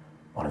Tiangong,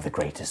 one of the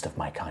greatest of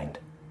my kind.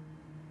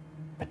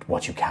 But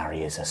what you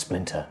carry is a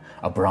splinter,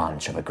 a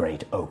branch of a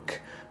great oak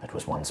that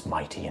was once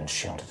mighty and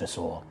shielded us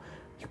all.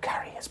 You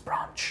carry his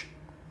branch.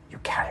 You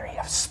carry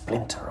a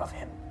splinter of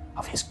him,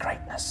 of his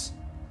greatness.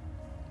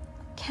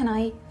 Can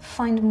I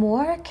find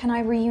more? Can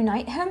I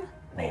reunite him?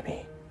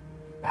 Maybe.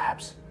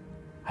 Perhaps.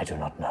 I do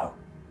not know.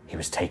 He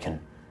was taken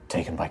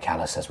by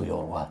Callus as we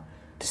all were.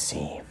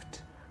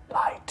 Deceived.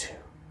 Lied to.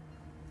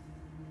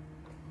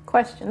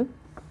 Question.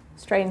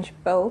 Strange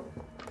bow.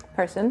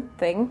 Person.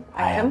 Thing.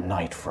 I Item. am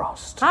Night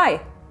Frost.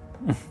 Hi.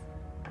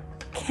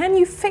 Can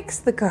you fix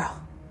the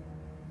girl?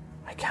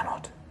 I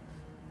cannot.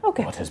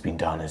 Okay. What has been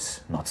done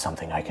is not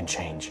something I can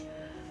change.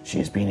 She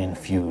has been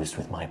infused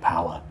with my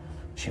power.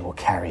 She will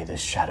carry this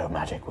shadow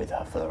magic with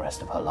her for the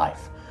rest of her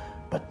life.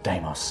 But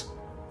Deimos,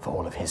 for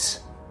all of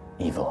his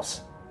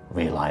evils,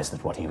 realized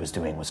that what he was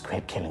doing was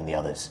killing the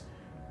others.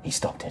 He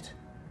stopped it.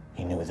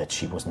 He knew that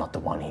she was not the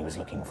one he was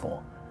looking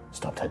for.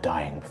 Stopped her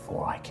dying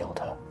before I killed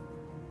her.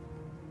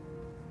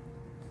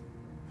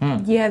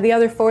 Yeah, the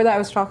other 4 that I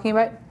was talking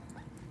about,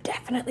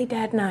 definitely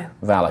dead now.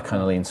 Vala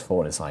kind of leans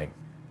forward. It's like,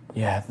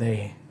 yeah,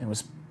 it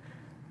was.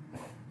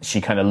 She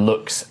kind of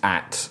looks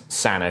at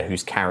Sana,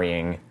 who's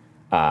carrying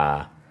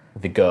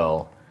the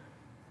girl,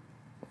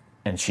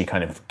 and she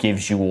kind of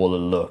gives you all a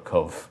look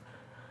of.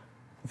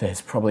 There's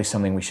probably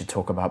something we should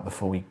talk about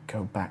before we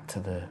go back to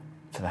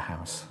the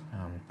house.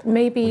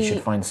 Maybe. We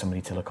should find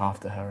somebody to look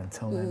after her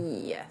until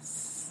then.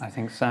 Yes. I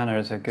think Sana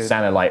is a good.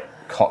 Sana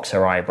cocks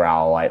her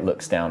eyebrow,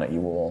 looks down at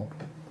you all.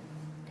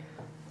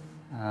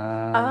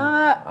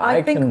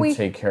 I think can we.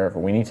 take care of her.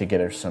 We need to get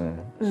her some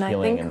And I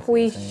healing. think and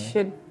we things anyway.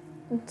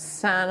 should.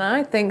 Sana,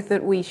 I think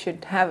that we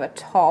should have a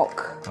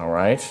talk. All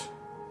right.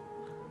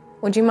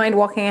 Would you mind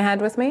walking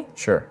ahead with me?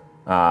 Sure.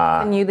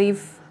 Can you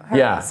leave her?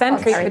 yeah.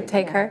 Sentry Okay. could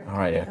take her. All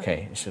right,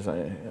 okay. She's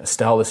like,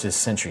 Estelle, this is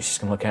Sentry. She's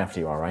going to look after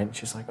you, all right?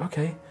 She's like,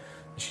 okay.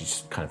 And she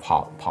just kind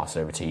of passes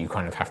over to you. You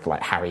kind of have to,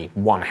 harry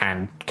one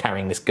hand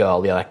carrying this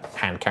girl, the other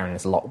hand carrying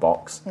this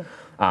lockbox.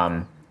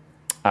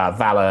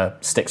 Valor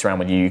sticks around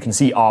with you. You can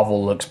see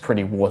Arvel looks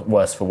pretty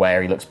worse for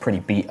wear. He looks pretty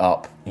beat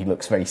up. He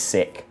looks very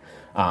sick.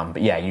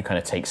 But yeah, you kind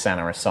of take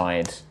Sana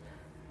aside.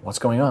 What's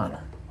going on?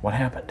 What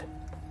happened?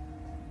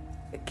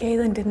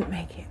 Galen didn't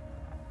make it.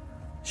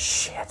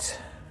 Shit.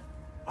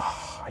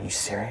 Oh, are you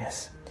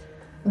serious?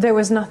 There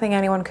was nothing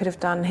anyone could have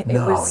done. It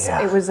No, was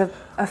yeah. it was a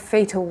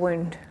fatal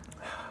wound.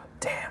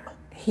 Damn.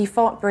 He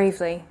fought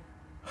bravely.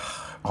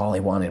 All he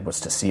wanted was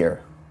to see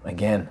her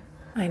again.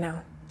 I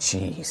know.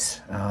 Jeez.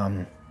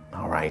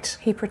 All right.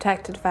 He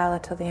protected Vala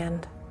till the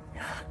end.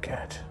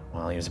 Good.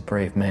 Well, he was a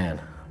brave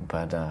man,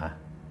 but,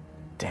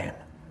 damn.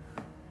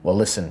 Well,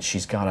 listen,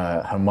 she's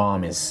got her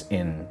mom is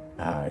in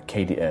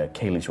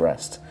Kaylee's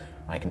Rest.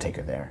 I can take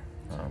her there.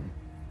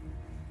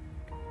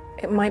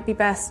 It might be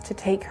best to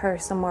take her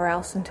somewhere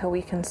else until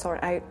we can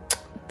sort out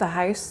the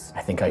house.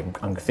 I think I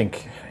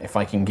think if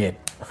I can get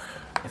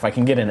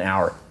an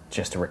hour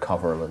just to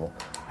recover a little,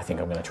 I think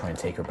I'm going to try and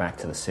take her back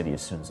to the city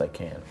as soon as I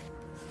can.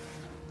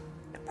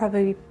 It'd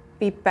probably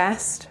be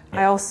best.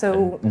 Yeah. I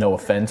also... And no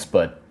offense,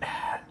 but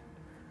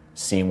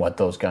seeing what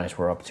those guys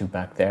were up to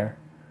back there,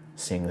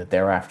 seeing that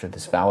they're after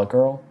this Valor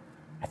girl,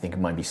 I think it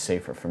might be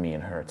safer for me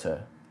and her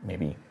to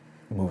maybe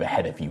move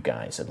ahead of you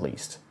guys at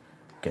least.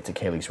 Get to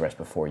Kaylee's Rest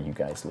before you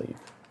guys leave.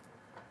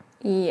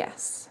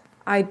 Yes.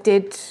 I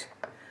did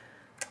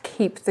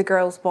keep the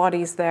girls'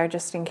 bodies there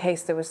just in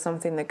case there was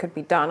something that could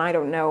be done. I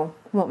don't know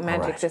what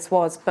magic this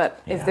was, but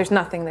if there's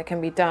nothing that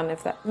can be done,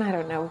 I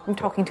don't know. I'm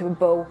talking to a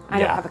bow. I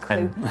don't have a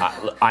clue.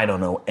 I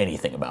don't know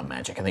anything about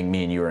magic. I think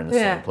me and you are in the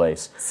same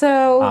place.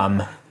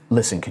 So...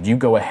 listen, could you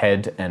go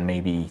ahead and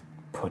maybe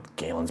put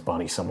Galen's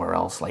body somewhere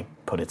else? Like,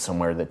 put it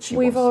somewhere that she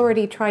We've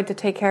already tried to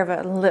take care of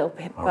it a little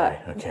bit, but...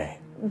 Alright, okay.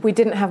 We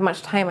didn't have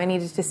much time. I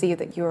needed to see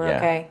that you were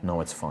okay.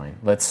 No, it's fine.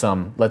 Let's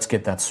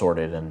get that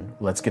sorted and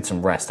let's get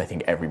some rest. I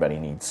think everybody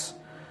needs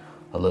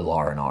a little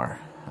R&R.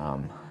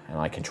 And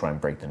I can try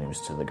and break the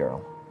news to the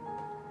girl.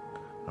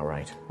 All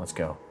right, let's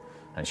go.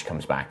 And she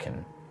comes back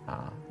and,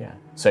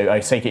 So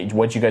I say,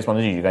 what do you guys want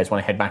to do? You guys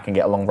want to head back and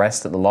get a long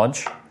rest at the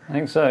lodge? I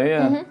think so,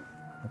 yeah.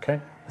 Mm-hmm. Okay.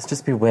 Let's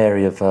just be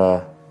wary of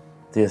the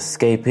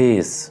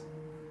escapees.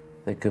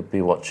 They could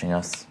be watching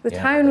us. The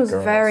town was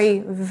very,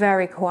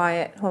 very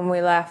quiet when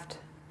we left.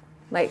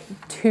 Like,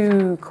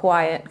 too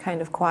quiet,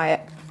 kind of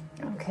quiet.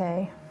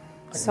 Okay.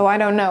 So I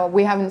don't know.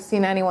 We haven't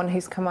seen anyone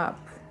who's come up.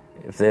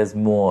 If there's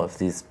more of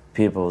these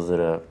people that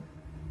are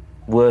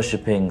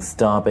worshipping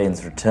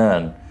Starbane's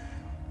return,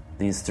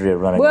 these three are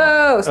running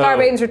Whoa!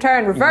 Starbane's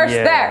return. Reverse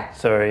there!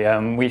 Sorry,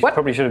 we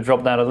probably should have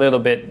dropped that a little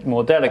bit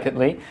more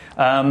delicately.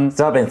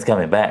 Starbane's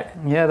coming back.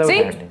 Yeah,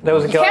 there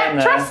was a guy in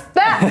there. Can't trust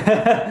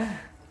that!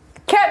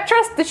 Can't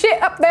trust the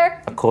shit up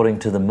there! According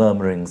to the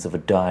murmurings of a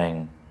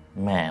dying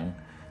man.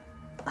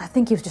 I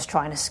think he was just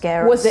trying to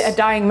scare us. Was it a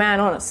dying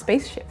man on a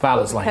spaceship?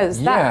 Valor's like,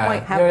 because that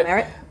might have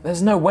merit.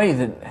 There's no way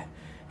that...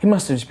 He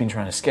must have just been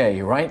trying to scare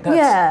you, right?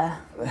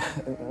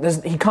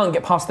 He can't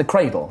get past the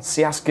cradle.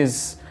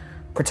 Siaska's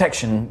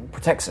protection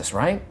protects us,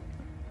 right?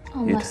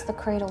 Unless the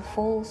cradle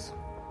falls.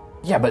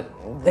 Yeah, but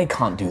they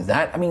can't do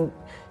that. I mean,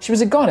 she was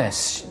a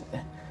goddess.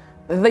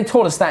 They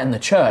taught us that in the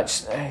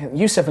church.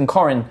 Yusuf and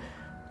Corin,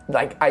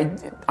 like,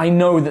 I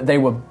know that they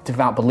were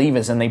devout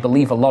believers and they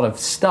believe a lot of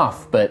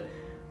stuff, but,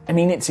 I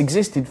mean, it's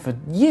existed for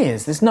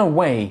years. There's no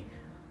way,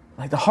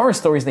 like, the horror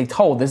stories they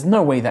told, there's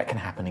no way that can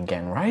happen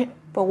again, right?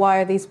 But why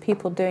are these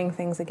people doing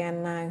things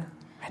again now?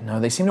 I know,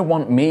 they seem to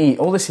want me.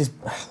 All this is...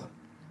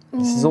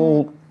 This is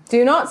all...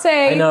 Do not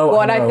say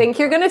what I think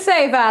you're going to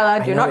say,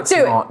 Vala. Do not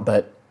do it.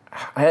 But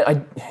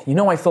I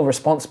feel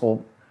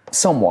responsible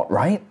somewhat,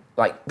 right?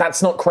 Like,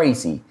 that's not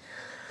crazy.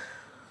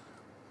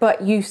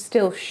 But you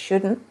still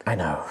shouldn't. I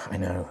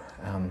know.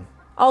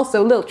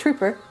 Also, Lil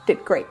Trooper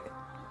did great.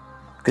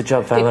 Good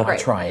job, Vala. I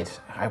tried.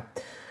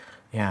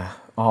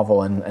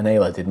 Arvel and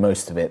Ayla did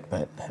most of it,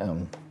 but...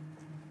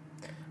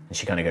 And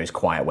she kind of goes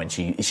quiet when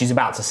she's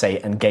about to say,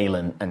 and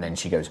Galen, and then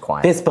she goes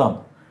quiet. Fist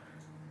bump.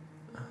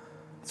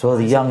 That's what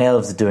the young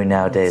elves are doing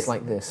nowadays. It's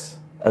like this.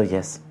 Oh,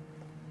 yes.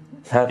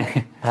 How?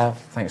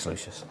 Thanks,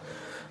 Lucius.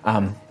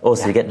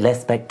 Also, you get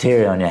less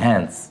bacteria on your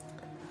hands.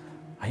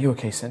 Are you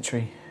okay,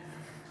 Sentry?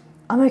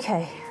 I'm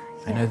okay.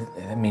 Yeah.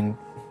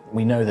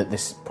 We know that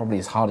this probably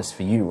is hardest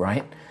for you,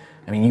 right?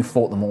 I mean, you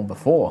fought them all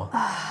before.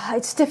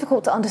 It's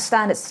difficult to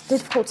understand. It's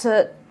difficult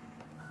to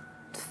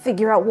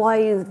figure out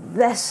why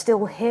they're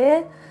still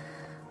here.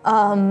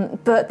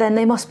 But then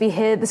they must be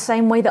here the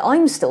same way that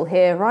I'm still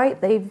here, right?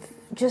 They've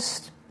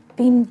just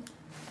been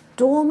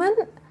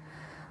dormant,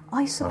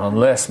 I suppose.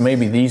 Unless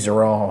maybe these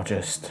are all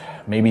just...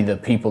 Maybe the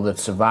people that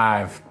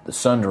survived the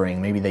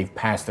Sundering, maybe they've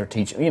passed their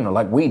teaching,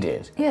 like we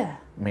did. Yeah.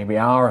 Maybe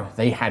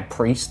they had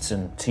priests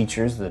and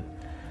teachers that...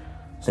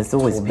 There's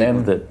always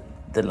people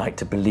that like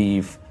to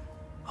believe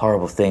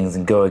horrible things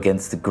and go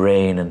against the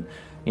grain and,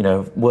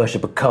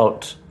 worship a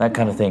cult, that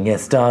kind of thing. Yeah,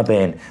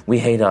 Starbane, we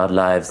hate our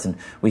lives and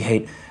we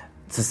hate...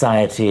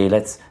 society,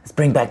 let's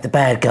bring back the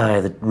bad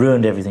guy that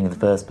ruined everything in the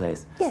first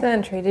place. Yeah.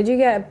 Sentry, did you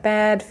get a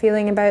bad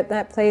feeling about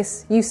that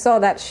place? You saw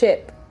that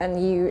ship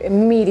and you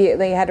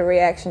immediately had a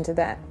reaction to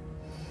that.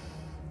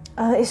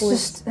 It's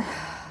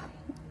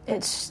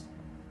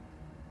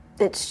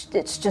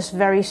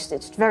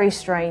very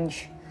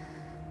strange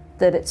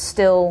that it's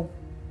still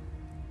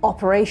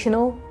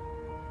operational.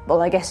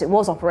 Well, I guess it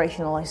was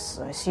operational. I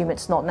assume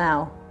it's not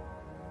now.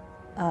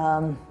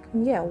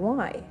 Yeah,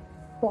 why?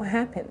 What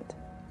happened?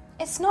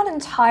 It's not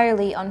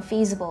entirely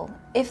unfeasible.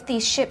 If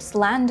these ships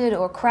landed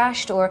or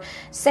crashed, or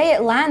say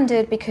it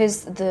landed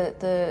because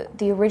the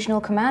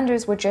original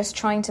commanders were just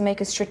trying to make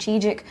a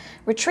strategic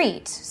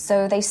retreat,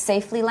 so they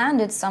safely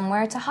landed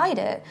somewhere to hide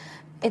it.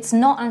 It's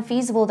not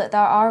unfeasible that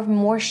there are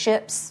more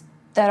ships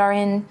that are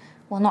in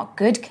well, not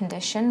good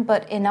condition,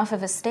 but enough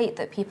of a state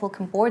that people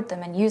can board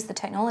them and use the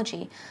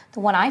technology. The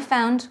one I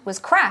found was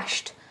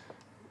crashed,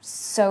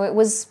 so it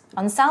was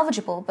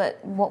unsalvageable,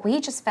 but what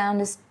we just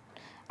found is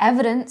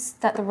evidence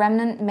that the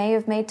Remnant may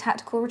have made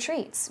tactical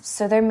retreats,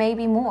 so there may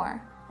be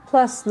more.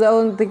 Plus,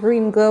 the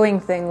green glowing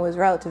thing was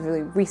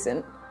relatively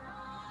recent,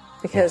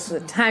 because the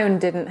town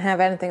didn't have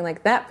anything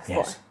like that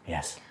before.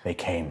 Yes, they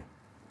came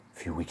a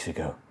few weeks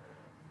ago.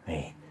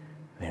 They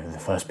were the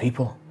first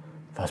people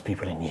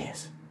in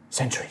years,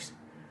 centuries.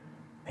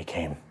 They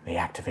came, they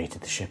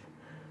activated the ship,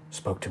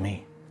 spoke to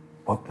me,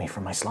 woke me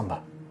from my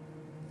slumber.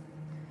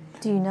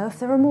 Do you know if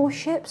there are more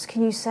ships?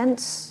 Can you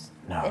sense?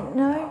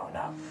 No.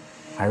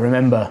 I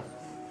remember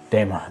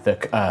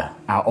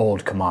our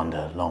old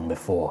commander, long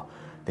before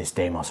this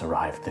Deimos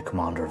arrived, the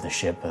commander of the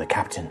ship, the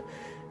captain.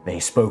 They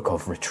spoke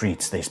of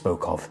retreats, they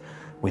spoke of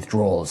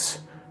withdrawals.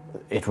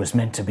 It was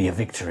meant to be a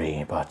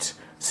victory, but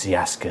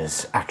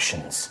Siaska's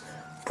actions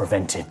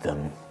prevented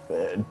them,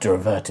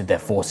 diverted their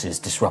forces,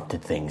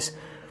 disrupted things.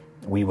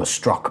 We were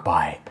struck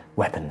by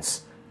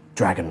weapons,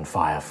 dragon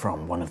fire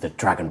from one of the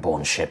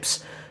Dragonborn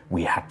ships.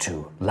 We had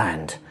to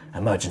land,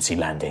 emergency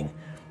landing,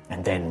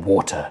 and then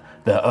water.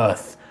 The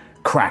earth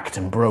cracked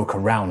and broke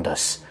around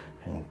us,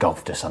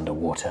 engulfed us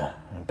underwater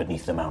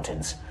beneath the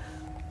mountains.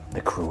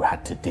 The crew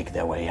had to dig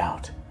their way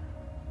out.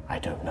 I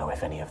don't know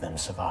if any of them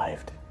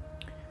survived.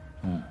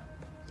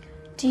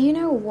 Do you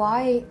know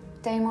why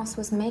Deimos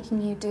was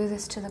making you do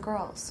this to the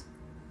girls?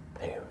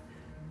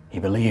 He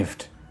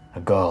believed a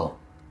girl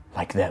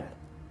like them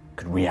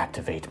could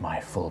reactivate my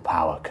full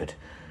power, could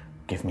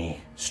give me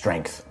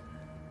strength.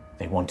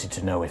 They wanted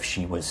to know if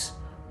she was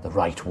the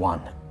right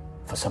one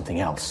for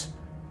something else.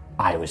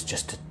 I was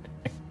just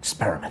an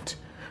experiment.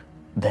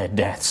 Their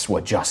deaths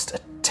were just a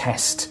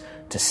test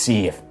to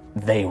see if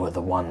they were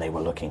the one they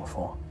were looking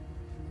for.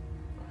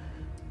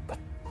 But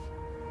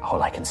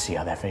all I can see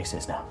are their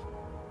faces now.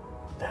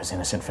 Those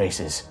innocent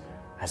faces,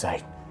 as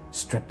I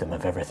stripped them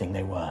of everything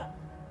they were,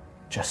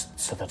 just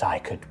so that I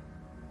could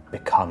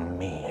become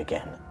me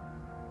again.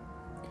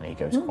 And he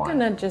goes I'm quiet.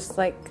 gonna just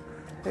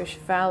push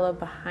Vala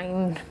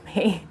behind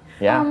me.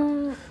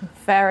 Yeah.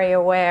 Very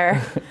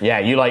aware. Yeah,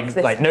 you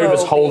This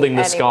Nova's will holding be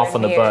the scarf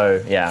on the anywhere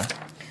bow. Yeah.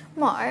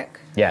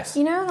 Mark, Yes.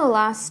 you know in the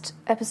last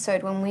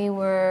episode when we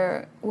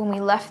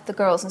left the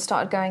girls and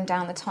started going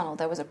down the tunnel,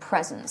 there was a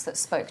presence that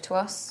spoke to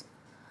us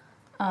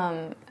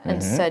and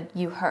said,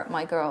 "You hurt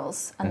my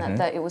girls," and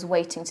that it was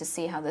waiting to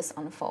see how this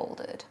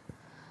unfolded.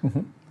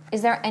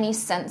 Is there any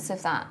sense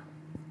of that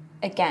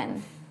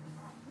again?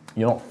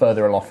 You're not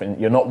further off.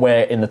 You're not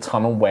where in the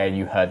tunnel where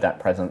you heard that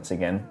presence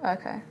again.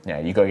 Okay. Yeah,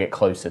 you got to get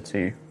closer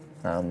to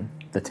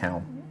the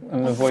town.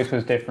 And the voice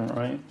was different,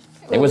 right?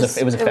 It was a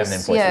feminine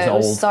voice. Yeah, it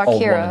was an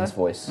old Zarkira. woman's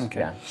voice. Okay.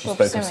 Yeah, she Well,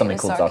 spoke of assuming something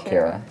it was called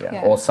Zarkira. Zarkira.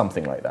 Yeah. Or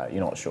something like that.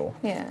 You're not sure.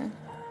 Yeah.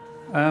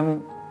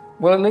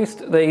 Well, at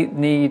least they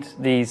need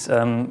these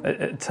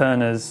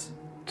turners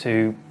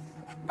to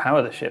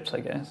power the ships,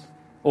 I guess.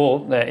 Or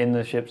they're in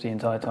the ships the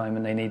entire time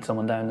and they need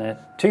someone down there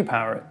to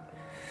power it.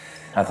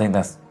 I think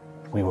that's...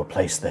 We were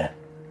placed there,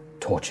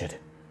 tortured.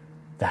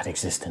 That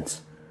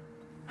existence.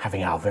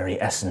 Having our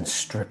very essence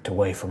stripped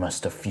away from us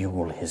to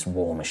fuel his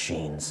war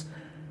machines.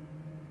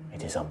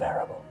 It is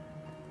unbearable.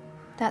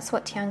 That's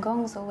what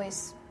Tiangong's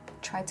always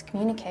tried to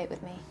communicate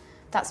with me.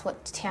 That's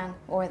what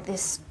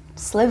this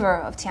sliver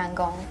of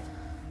Tiangong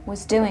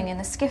was doing in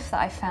the skiff that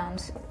I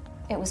found.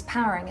 It was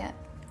powering it.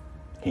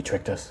 He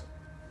tricked us,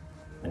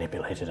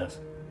 manipulated us,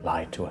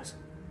 lied to us,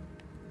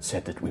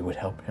 said that we would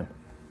help him,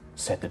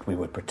 said that we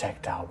would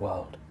protect our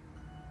world.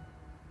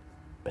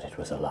 But it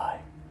was a lie.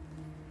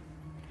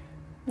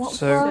 What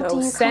So- world do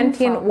you come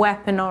Sentient from?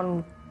 weapon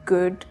on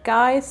good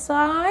guy's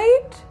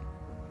side?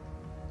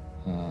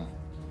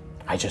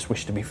 I just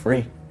wish to be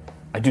free.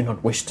 I do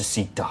not wish to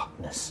see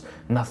darkness.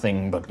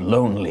 Nothing but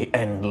lonely,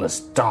 endless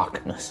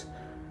darkness.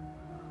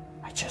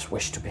 I just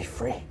wish to be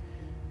free.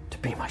 To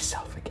be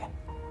myself again.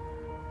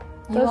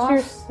 Does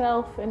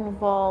yourself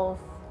involve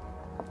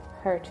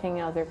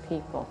hurting other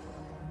people?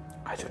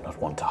 I do not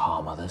want to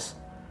harm others.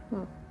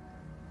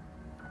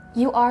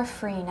 You are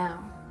free now.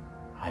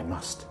 I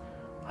must.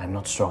 I'm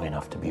not strong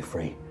enough to be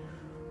free.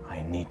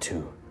 I need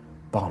to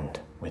bond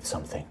with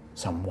something,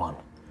 someone.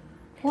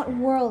 What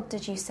world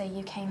did you say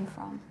you came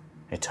from?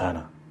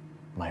 Eterna,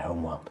 my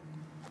home world.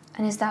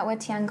 And is that where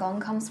Tiangong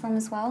comes from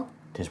as well?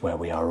 It is where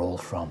we are all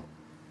from.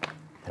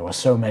 There were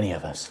so many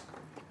of us.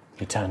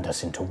 He turned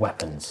us into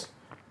weapons,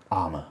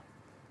 armor,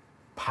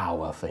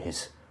 power for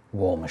his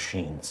war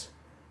machines.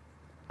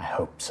 I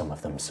hope some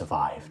of them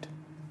survived.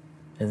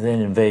 And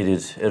then invaded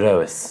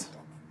Aerois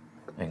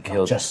and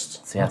killed...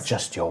 Not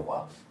just your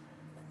world.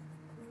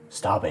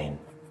 Starbane.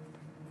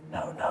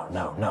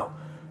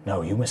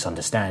 No, you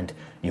misunderstand.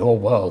 Your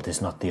world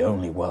is not the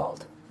only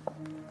world.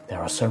 There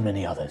are so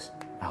many others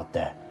out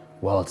there.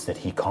 Worlds that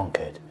he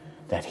conquered,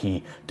 that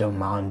he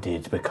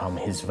demanded become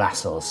his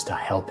vassals to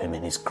help him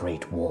in his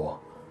great war.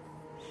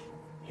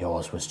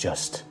 Yours was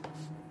just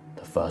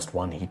the first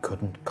one he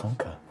couldn't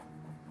conquer.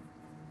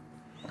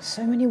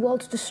 So many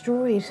worlds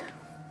destroyed.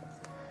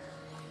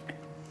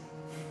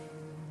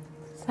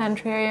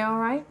 Sentry, are you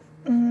alright?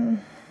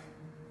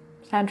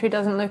 Sentry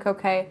doesn't look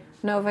okay.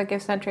 Nova,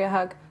 give Sentry a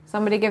hug.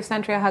 Somebody give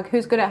Sentry a hug.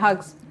 Who's good at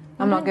hugs?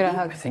 I'm not good at I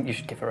hugs. think you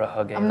should give her a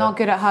hug. I'm not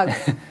good at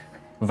hugs.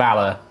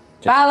 Valor.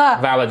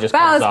 Valor just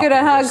Valor's comes up good at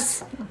and hugs.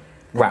 just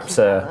wraps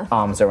her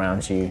arms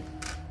around you.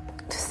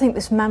 To think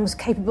this man was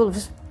capable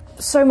of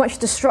so much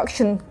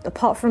destruction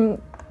apart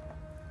from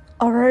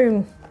our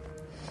own.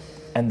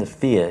 And the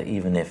fear,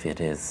 even if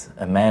it is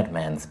a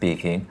madman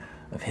speaking,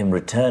 of him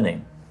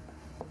returning.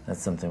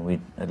 That's something we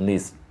at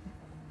least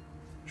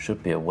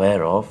should be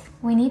aware of.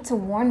 We need to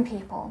warn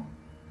people.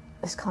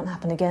 This can't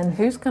happen again.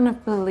 Who's gonna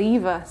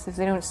believe us if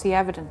they don't see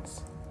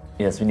evidence?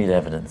 Yes, we need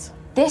evidence.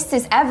 This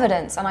is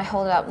evidence, and I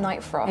hold out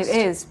Night Frost. It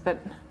is, but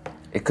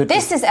It could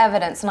This is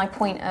evidence, and I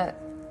point at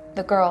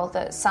the girl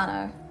that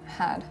Sano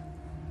had.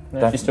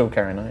 No, she's still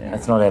carrying it, yeah.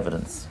 That's not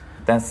evidence.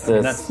 That's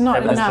the That's not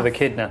evidence enough. for the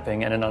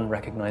kidnapping and an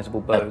unrecognisable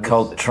bow. a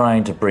cult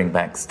trying to bring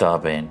back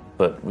Starbane,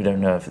 but we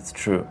don't know if it's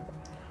true.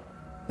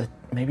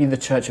 Maybe the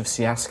Church of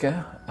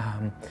Siaska.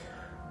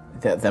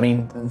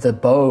 The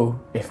bow.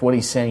 If what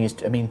he's saying is,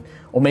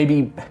 or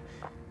maybe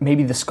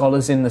the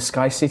scholars in the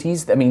Sky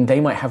Cities. They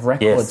might have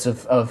records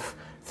of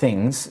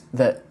things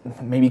that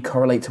maybe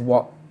correlate to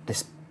what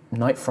this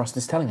Night Frost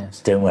is telling us.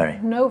 Don't worry.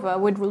 Nova,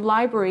 would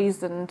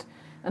libraries and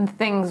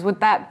things, would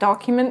that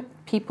document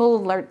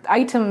people or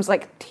items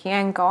like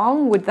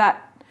Tiangong?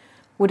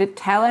 Would it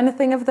tell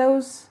anything of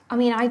those?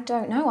 I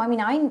don't know.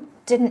 I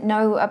didn't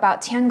know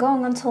about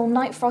Tiangong until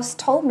Night Frost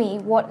told me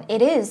what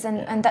it is,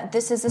 and that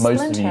this is a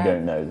splinter. Most of you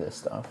don't know this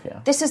stuff, yeah.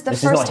 This is the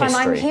This is first not time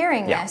I'm history.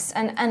 hearing Yeah. this,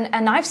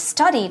 and I've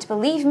studied,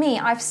 believe me,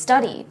 I've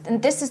studied.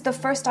 And this is the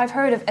first I've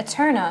heard of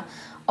Eterna,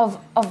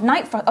 of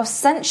Night Frost, of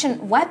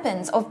sentient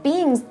weapons, of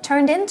beings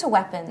turned into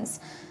weapons.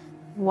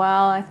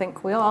 Well, I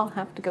think we all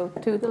have to go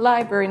to the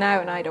library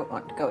now, and I don't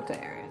want to go to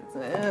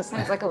Aerois. It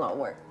sounds like a lot of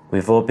work.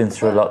 We've all been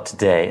through a lot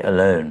today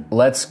alone.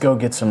 Let's go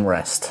get some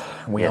rest.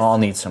 We Yes. all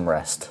need some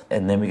rest.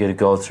 And then we go to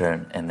Gold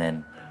Throne, and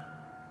then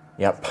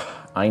Yep.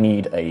 I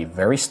need a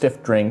very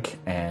stiff drink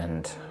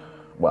and,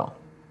 well,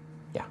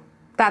 yeah.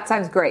 That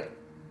sounds great.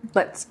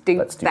 Let's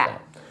do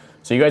that.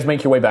 So you guys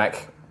make your way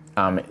back.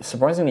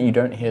 Surprisingly, you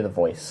don't hear the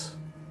voice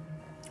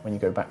when you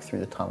go back through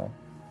the tunnel.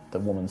 The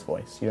woman's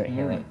voice. You don't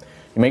hear it.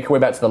 You make your way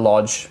back to the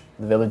lodge.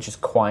 The village is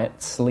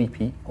quiet,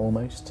 sleepy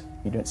almost.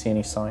 You don't see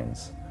any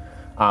signs.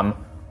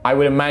 I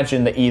would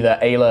imagine that either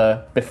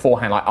Ayla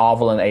beforehand, like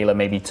Arvel and Ayla,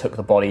 maybe took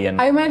the body and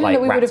I imagine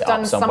that we would wrapped have it up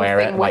done somewhere,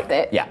 something with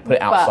it, Yeah, put it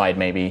but outside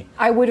maybe.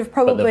 I would have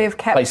probably have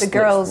kept place the looks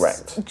girls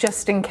wrecked.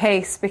 just in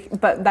case,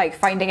 but like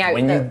finding out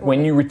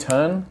When you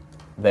return,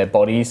 their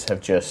bodies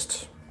have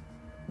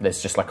there's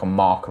just like a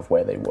mark of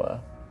where they were.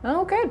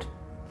 Oh, good.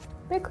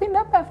 They cleaned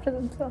up after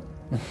themselves.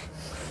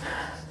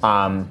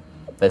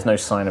 There's no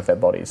sign of their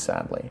bodies,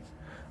 sadly.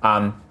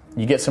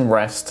 You get some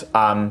rest.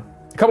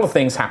 A couple of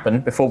things happen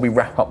before we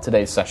wrap up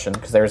today's session,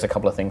 because there is a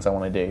couple of things I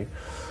want to do.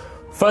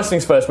 First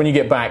things first, when you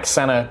get back,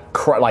 Sana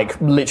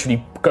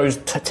literally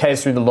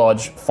tears through the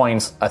lodge,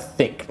 finds a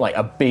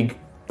big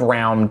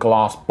brown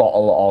glass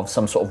bottle of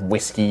some sort of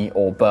whiskey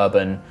or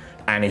bourbon,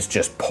 and is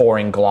just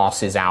pouring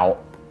glasses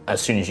out as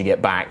soon as you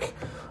get back.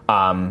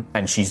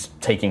 And she's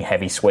taking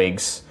heavy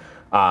swigs.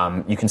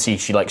 You can see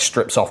she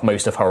strips off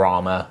most of her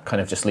armor,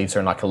 kind of just leaves her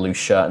in a loose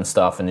shirt and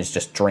stuff, and is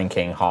just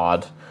drinking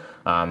hard.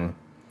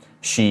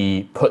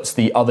 She puts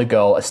the other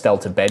girl, Estelle,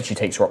 to bed. She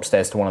takes her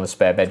upstairs to one of the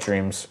spare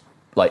bedrooms,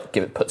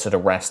 puts her to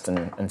rest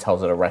and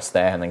tells her to rest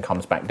there, and then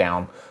comes back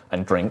down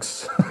and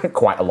drinks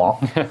quite a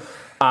lot.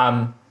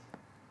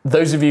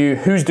 Those of you,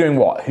 who's doing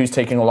what? Who's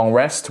taking a long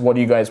rest? What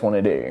do you guys want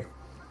to do?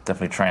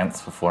 definitely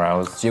trance for 4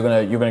 hours. So you're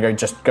gonna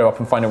go up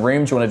and find a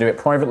room. Do you want to do it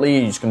privately?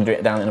 Are you just gonna do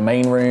it down in the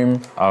main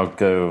room? I'll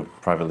go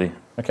privately.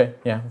 Okay,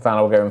 yeah.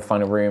 Vala will go and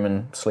find a room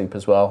and sleep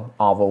as well.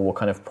 Arvel will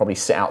kind of probably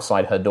sit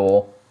outside her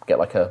door, get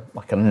like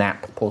a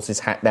nap, pulls his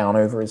hat down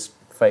over his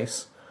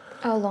face.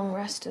 I'll long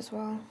rest as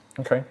well.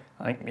 Okay.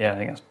 I think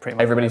that's pretty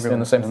much Everybody's doing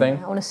the same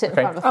thing? I want to sit in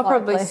Okay. front of the I'll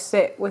probably fireplace.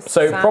 sit with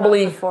So Sana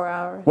probably- for 4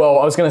 hours. Well,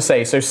 I was going to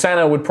say, so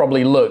Sana would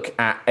probably look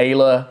at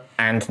Ayla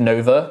and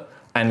Nova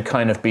and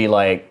kind of be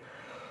like,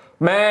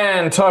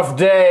 man, tough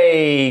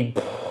day.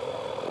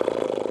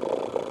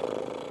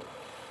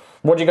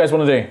 What do you guys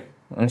want to do?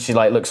 And she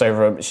looks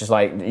over, she's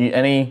like, you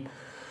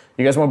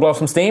guys want to blow off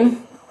some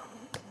steam?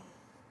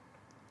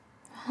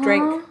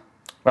 Drink.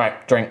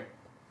 Right, drink.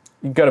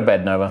 You go to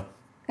bed, Nova.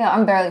 Yeah,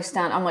 I'm barely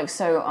standing.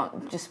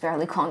 I'm just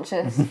barely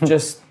conscious.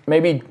 Just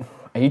maybe,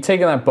 are you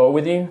taking that bow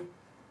with you?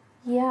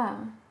 Yeah.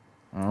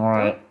 All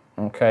right,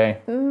 okay.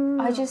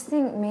 I just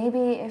think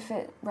maybe if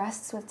it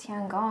rests with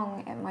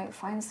Tiangong, it might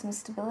find some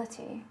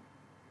stability.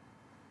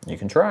 You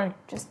can try.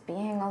 Just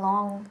being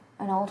along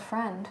an old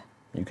friend.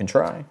 You can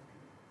try.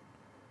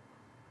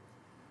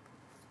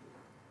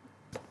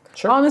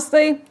 Sure.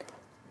 Honestly,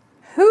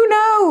 who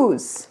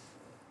knows?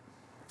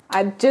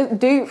 I just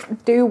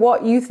do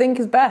what you think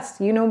is best.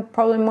 You know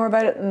probably more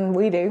about it than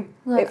we do.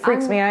 Look, it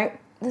freaks me out.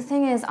 The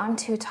thing is, I'm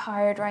too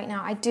tired right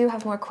now. I do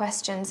have more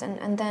questions,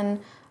 and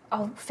then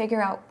I'll figure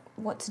out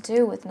what to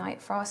do with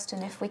Night Frost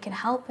and if we can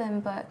help him,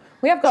 but...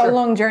 We have got a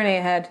long journey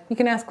ahead. You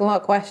can ask a lot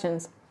of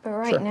questions. But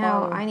right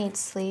now, I need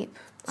sleep.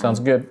 Sounds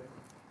good.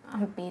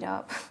 I'm beat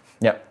up.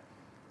 Yep.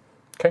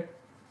 Okay.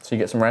 So you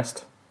get some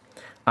rest.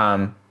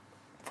 4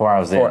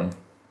 hours in.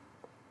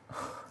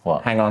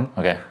 What? Hang on.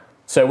 Okay.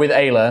 So with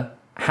Ayla,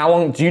 how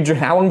long do you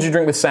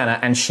drink with Senna?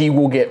 And she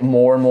will get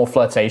more and more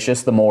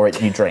flirtatious the more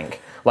you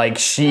drink. Like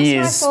she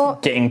is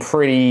getting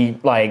pretty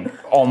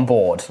on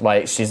board.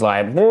 Like she's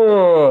like,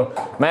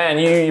 man,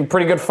 you're a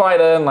pretty good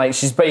fighter. And like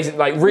she's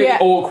basically really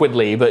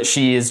awkwardly, but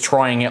she is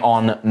trying it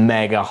on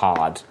mega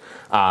hard.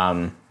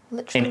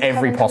 In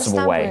every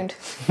possible way.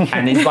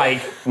 And it's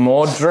like,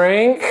 more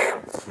drink?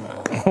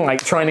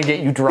 Like trying to get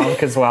you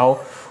drunk as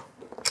well.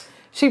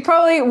 She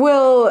probably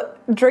will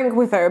drink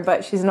with her,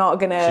 but she's not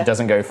gonna... She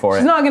doesn't go for it.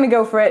 She's not gonna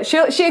go for it.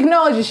 She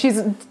acknowledges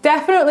she's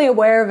definitely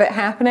aware of it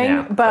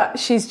happening, but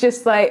she's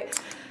just like,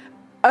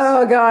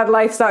 oh God,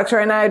 life sucks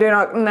right now,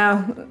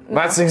 no.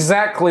 That's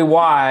exactly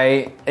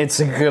why it's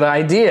a good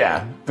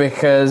idea.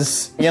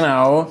 Because,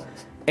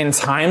 in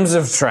times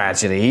of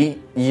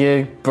tragedy,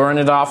 you burn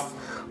it off.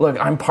 Look,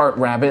 I'm part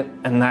rabbit,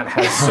 and that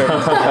has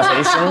certain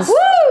connotations.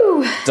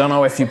 Woo! Don't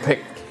know if you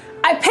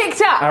I picked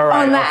up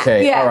right, on that.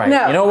 Okay, yeah, all right.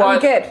 No, you know what? I'm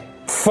good.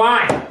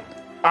 Fine.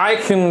 I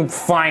can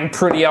find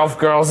pretty elf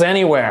girls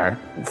anywhere.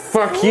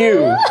 Fuck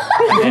you.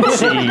 And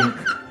she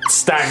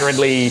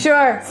staggeringly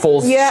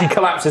falls. Yeah. She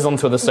collapses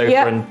onto the sofa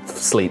and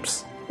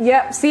sleeps.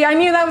 Yep. See, I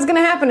knew that was going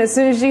to happen as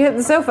soon as she hit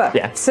the sofa.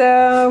 Yeah.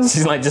 So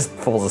she's just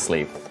falls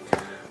asleep.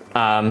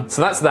 So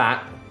that's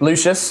that.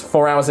 Lucius,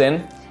 4 hours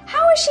in.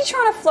 How is she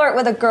trying to flirt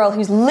with a girl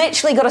who's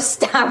literally got a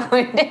stab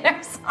wound in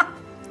her side?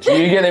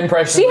 You get the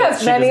impression she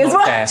has many as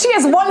well. Care. She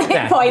has 1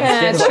 hit point.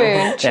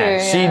 Yeah, true.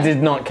 She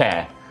did not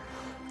care.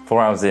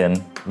 4 hours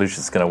in, Lucius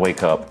is going to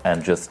wake up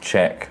and just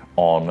check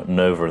on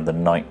Nova and the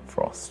Night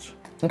Frost.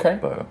 Okay.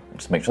 Bow.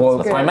 Just make sure.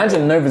 Well, I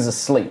imagine Nova's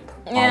asleep.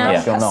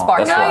 Yeah, you're not.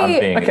 That's why I'm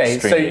being okay.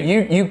 So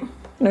extremely...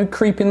 you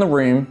creep in the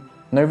room.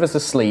 Nova's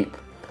asleep.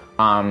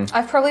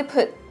 I've probably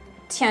put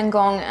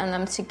Tiangong and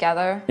them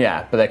together.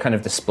 Yeah, but they're kind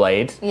of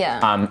displayed.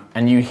 Yeah.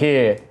 And you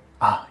hear,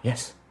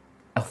 yes,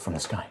 elf from the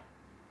sky.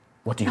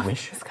 What do you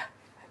wish?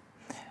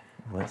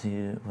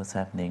 What's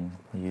happening?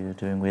 Are you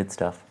doing weird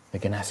stuff? The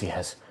Ganassi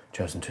has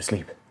chosen to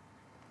sleep.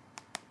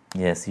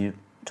 Yes, you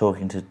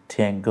talking to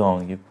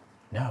Tiangong.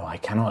 No, I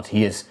cannot.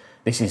 He is.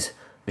 This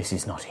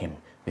is not him.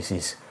 This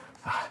is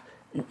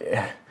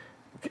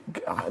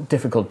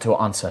difficult to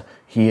answer.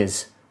 He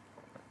is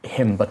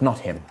him, but not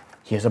him.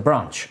 He is a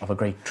branch of a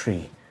great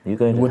tree. You're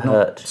going to would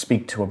hurt. Not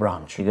speak to a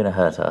branch. You're going to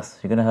hurt us.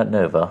 You're going to hurt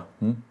Nova.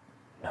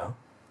 No,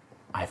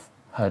 I've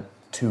hurt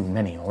too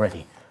many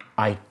already.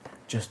 I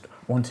just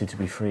wanted to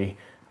be free.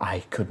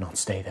 I could not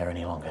stay there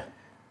any longer.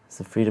 Does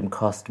the freedom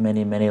cost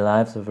many, many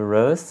lives of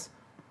Aerois?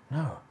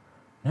 No.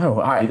 You're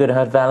going to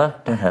hurt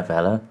Valor? Don't hurt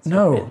Valor.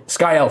 No,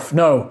 Sky Elf.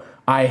 No,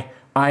 I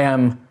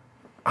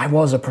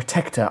was a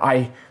protector.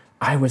 I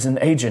was an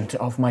agent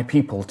of my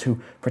people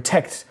to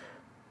protect.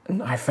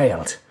 I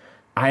failed.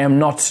 I am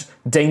not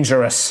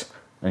dangerous.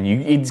 And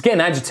it's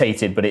getting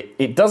agitated, but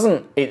it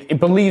doesn't. It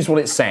believes what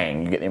it's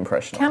saying. You get the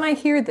impression. Can I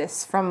hear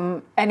this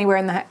from anywhere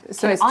in the house?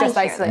 So it's just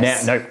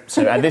isolated. No.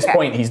 So at this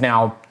point, he's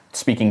now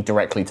speaking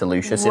directly to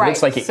Lucius. It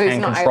looks like it so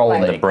can control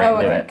the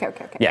brain.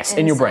 Okay. Yes,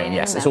 in your brain.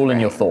 Yes, it's all in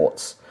your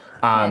thoughts.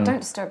 Don't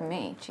disturb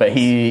me. Jeez. But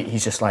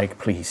he's just like,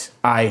 please,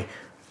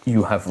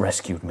 you have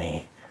rescued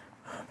me,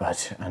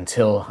 but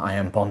until I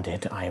am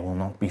bonded, I will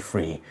not be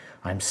free.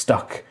 I'm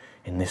stuck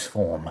in this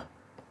form.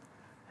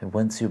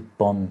 Once you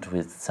bond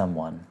with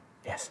someone,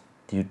 yes,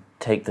 do you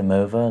take them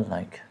over?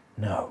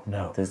 No.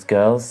 Those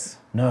girls?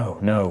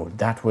 No.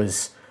 That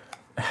was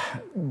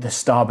the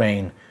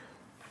Starbane.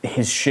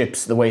 His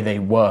ships, the way they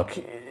work,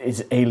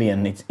 is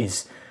alien. It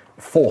is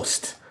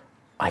forced.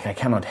 I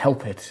cannot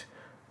help it.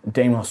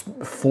 Deimos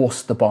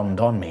forced the bond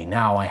on me.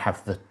 Now I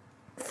have the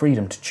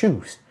freedom to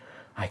choose.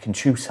 I can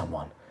choose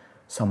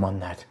someone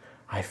that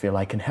I feel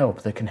I can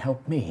help, that can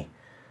help me.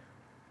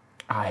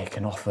 I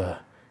can offer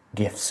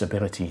gifts,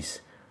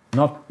 abilities,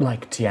 not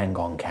like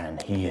Tiangong can.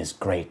 He is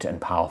great and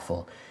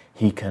powerful.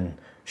 He can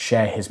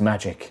share his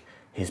magic,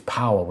 his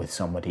power with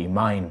somebody.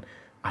 Mine,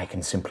 I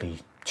can simply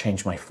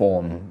change my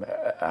form.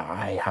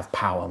 I have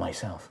power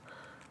myself.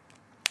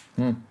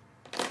 Are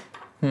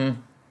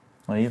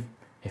you?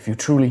 If you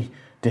truly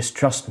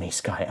distrust me,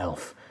 Sky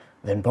Elf,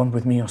 then bond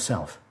with me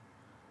yourself.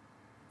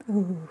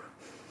 Ooh.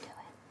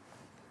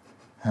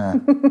 Huh.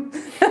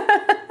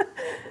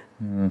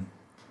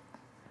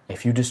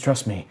 If you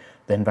distrust me,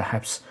 then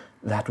perhaps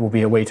that will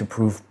be a way to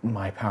prove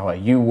my power.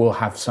 You will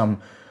have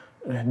some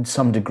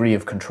degree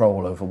of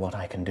control over what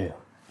I can do.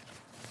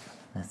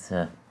 That's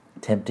a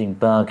tempting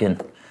bargain.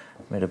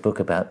 Read a book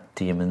about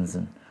demons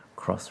and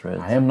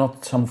crossroads. I am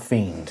not some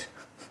fiend.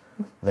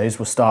 Those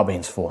were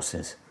Starbane's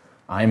forces.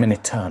 I am an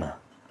Eterna.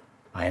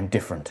 I am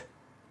different.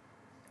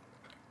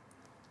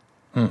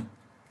 I've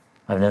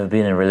never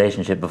been in a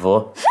relationship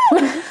before.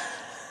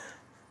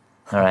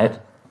 All right.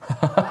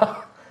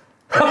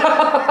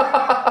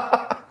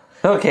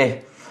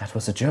 Okay. That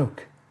was a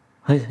joke.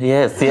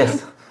 Yes.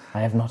 I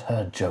have not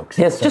heard jokes.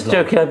 Yes, just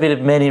joking. I've been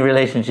in many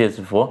relationships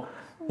before.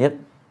 Yep.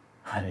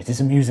 And it is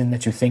amusing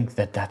that you think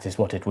that that is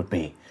what it would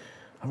be.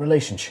 A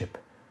relationship.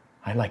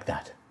 I like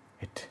that.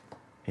 It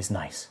is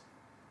nice.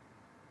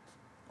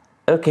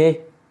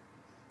 Okay.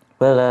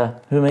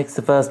 Well, who makes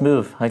the first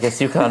move? I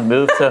guess you can't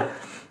move, so...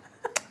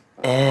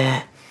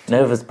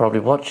 Nova's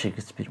probably watching.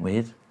 It's a bit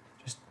weird.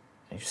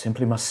 You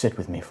simply must sit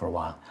with me for a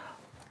while.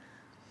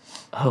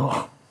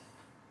 Oh.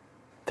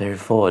 Very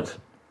forward.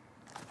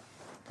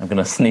 I'm going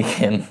to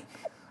sneak in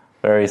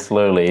very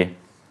slowly.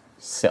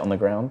 Sit on the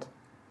ground.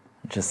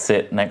 Just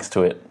sit next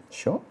to it.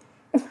 Sure.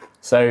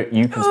 So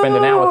you can spend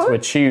an hour to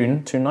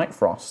attune to Night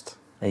Frost.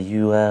 Are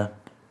you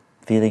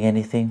feeling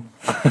anything?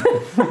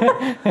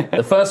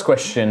 The first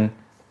question,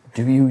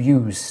 do you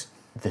use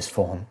this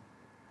form,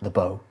 the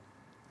bow?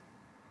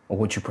 Or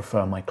would you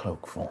prefer my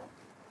cloak form?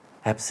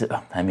 Absolutely.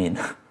 I mean...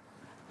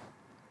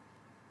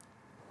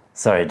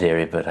 Sorry,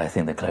 dearie, but I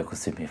think the cloak will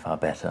suit me far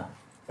better.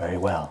 Very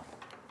well.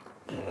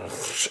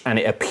 And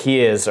it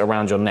appears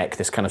around your neck,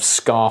 this kind of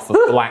scarf of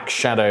black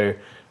shadow,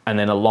 and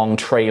then a long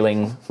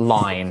trailing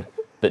line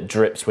that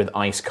drips with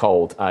ice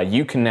cold.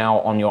 You can now,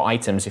 on your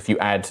items, if you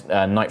add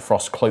Night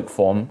Frost cloak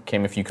form,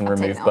 Kim, if you can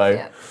remove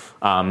bow.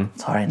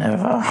 Sorry,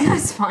 Nova.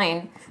 That's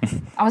fine.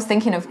 I was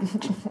thinking of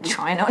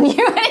trying on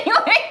you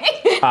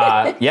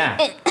anyway. Yeah.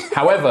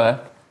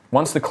 However,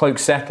 once the cloak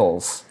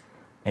settles,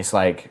 it's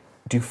like,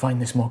 do you find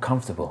this more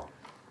comfortable?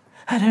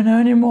 I don't know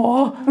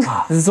anymore.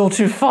 This is all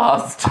too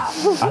fast.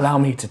 Allow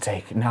me to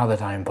take, now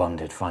that I am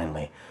bonded,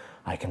 finally,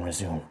 I can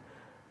resume.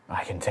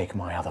 I can take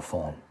my other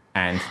form.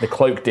 And the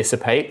cloak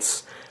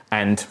dissipates,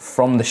 and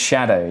from the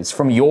shadows,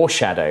 from your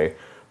shadow,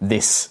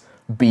 this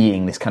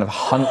being, this kind of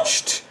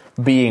hunched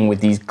being with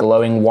these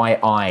glowing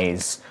white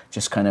eyes,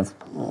 just kind of...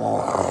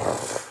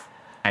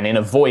 And in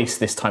a voice,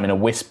 this time in a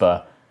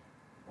whisper,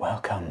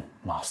 welcome,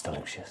 Master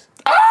Lucius.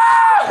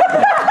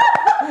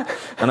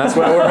 And that's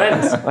where we'll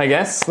end, I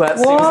guess. That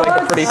seems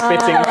like a pretty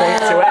fitting point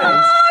to end.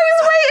 I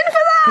was waiting for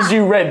that! Because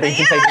you read that you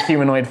can take a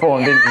humanoid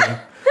form, didn't you?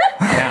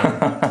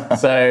 Yeah.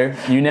 So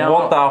you now...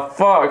 What the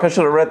fuck? I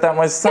should have read that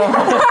myself.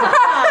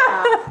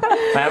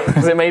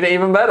 Because it made it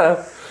even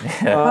better.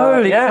 Yeah.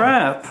 Holy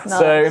crap.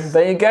 So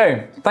there you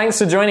go. Thanks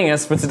for joining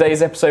us for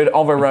today's episode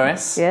of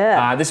Aerois.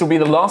 Yeah. This will be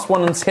the last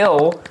one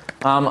until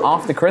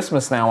after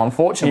Christmas now,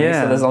 unfortunately.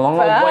 Yeah. So there's a long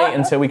wait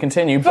until we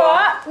continue.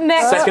 But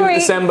next 2nd week,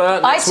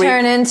 December, I next week.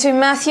 turn into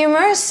Matthew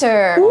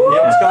Mercer.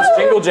 Yeah, it's got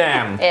Jingle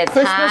Jam. It's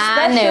Christmas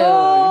high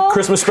special. noon.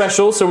 Christmas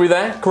special, so we're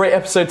there. Great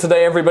episode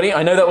today, everybody.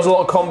 I know that was a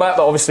lot of combat,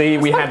 but obviously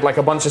we had like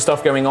a bunch of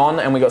stuff going on,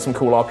 and we got some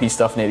cool RP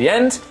stuff near the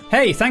end.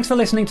 Hey, thanks for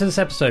listening to this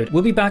episode.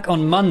 We'll be back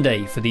on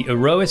Monday for the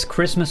Aerois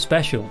Christmas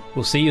special.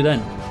 We'll see you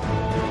then.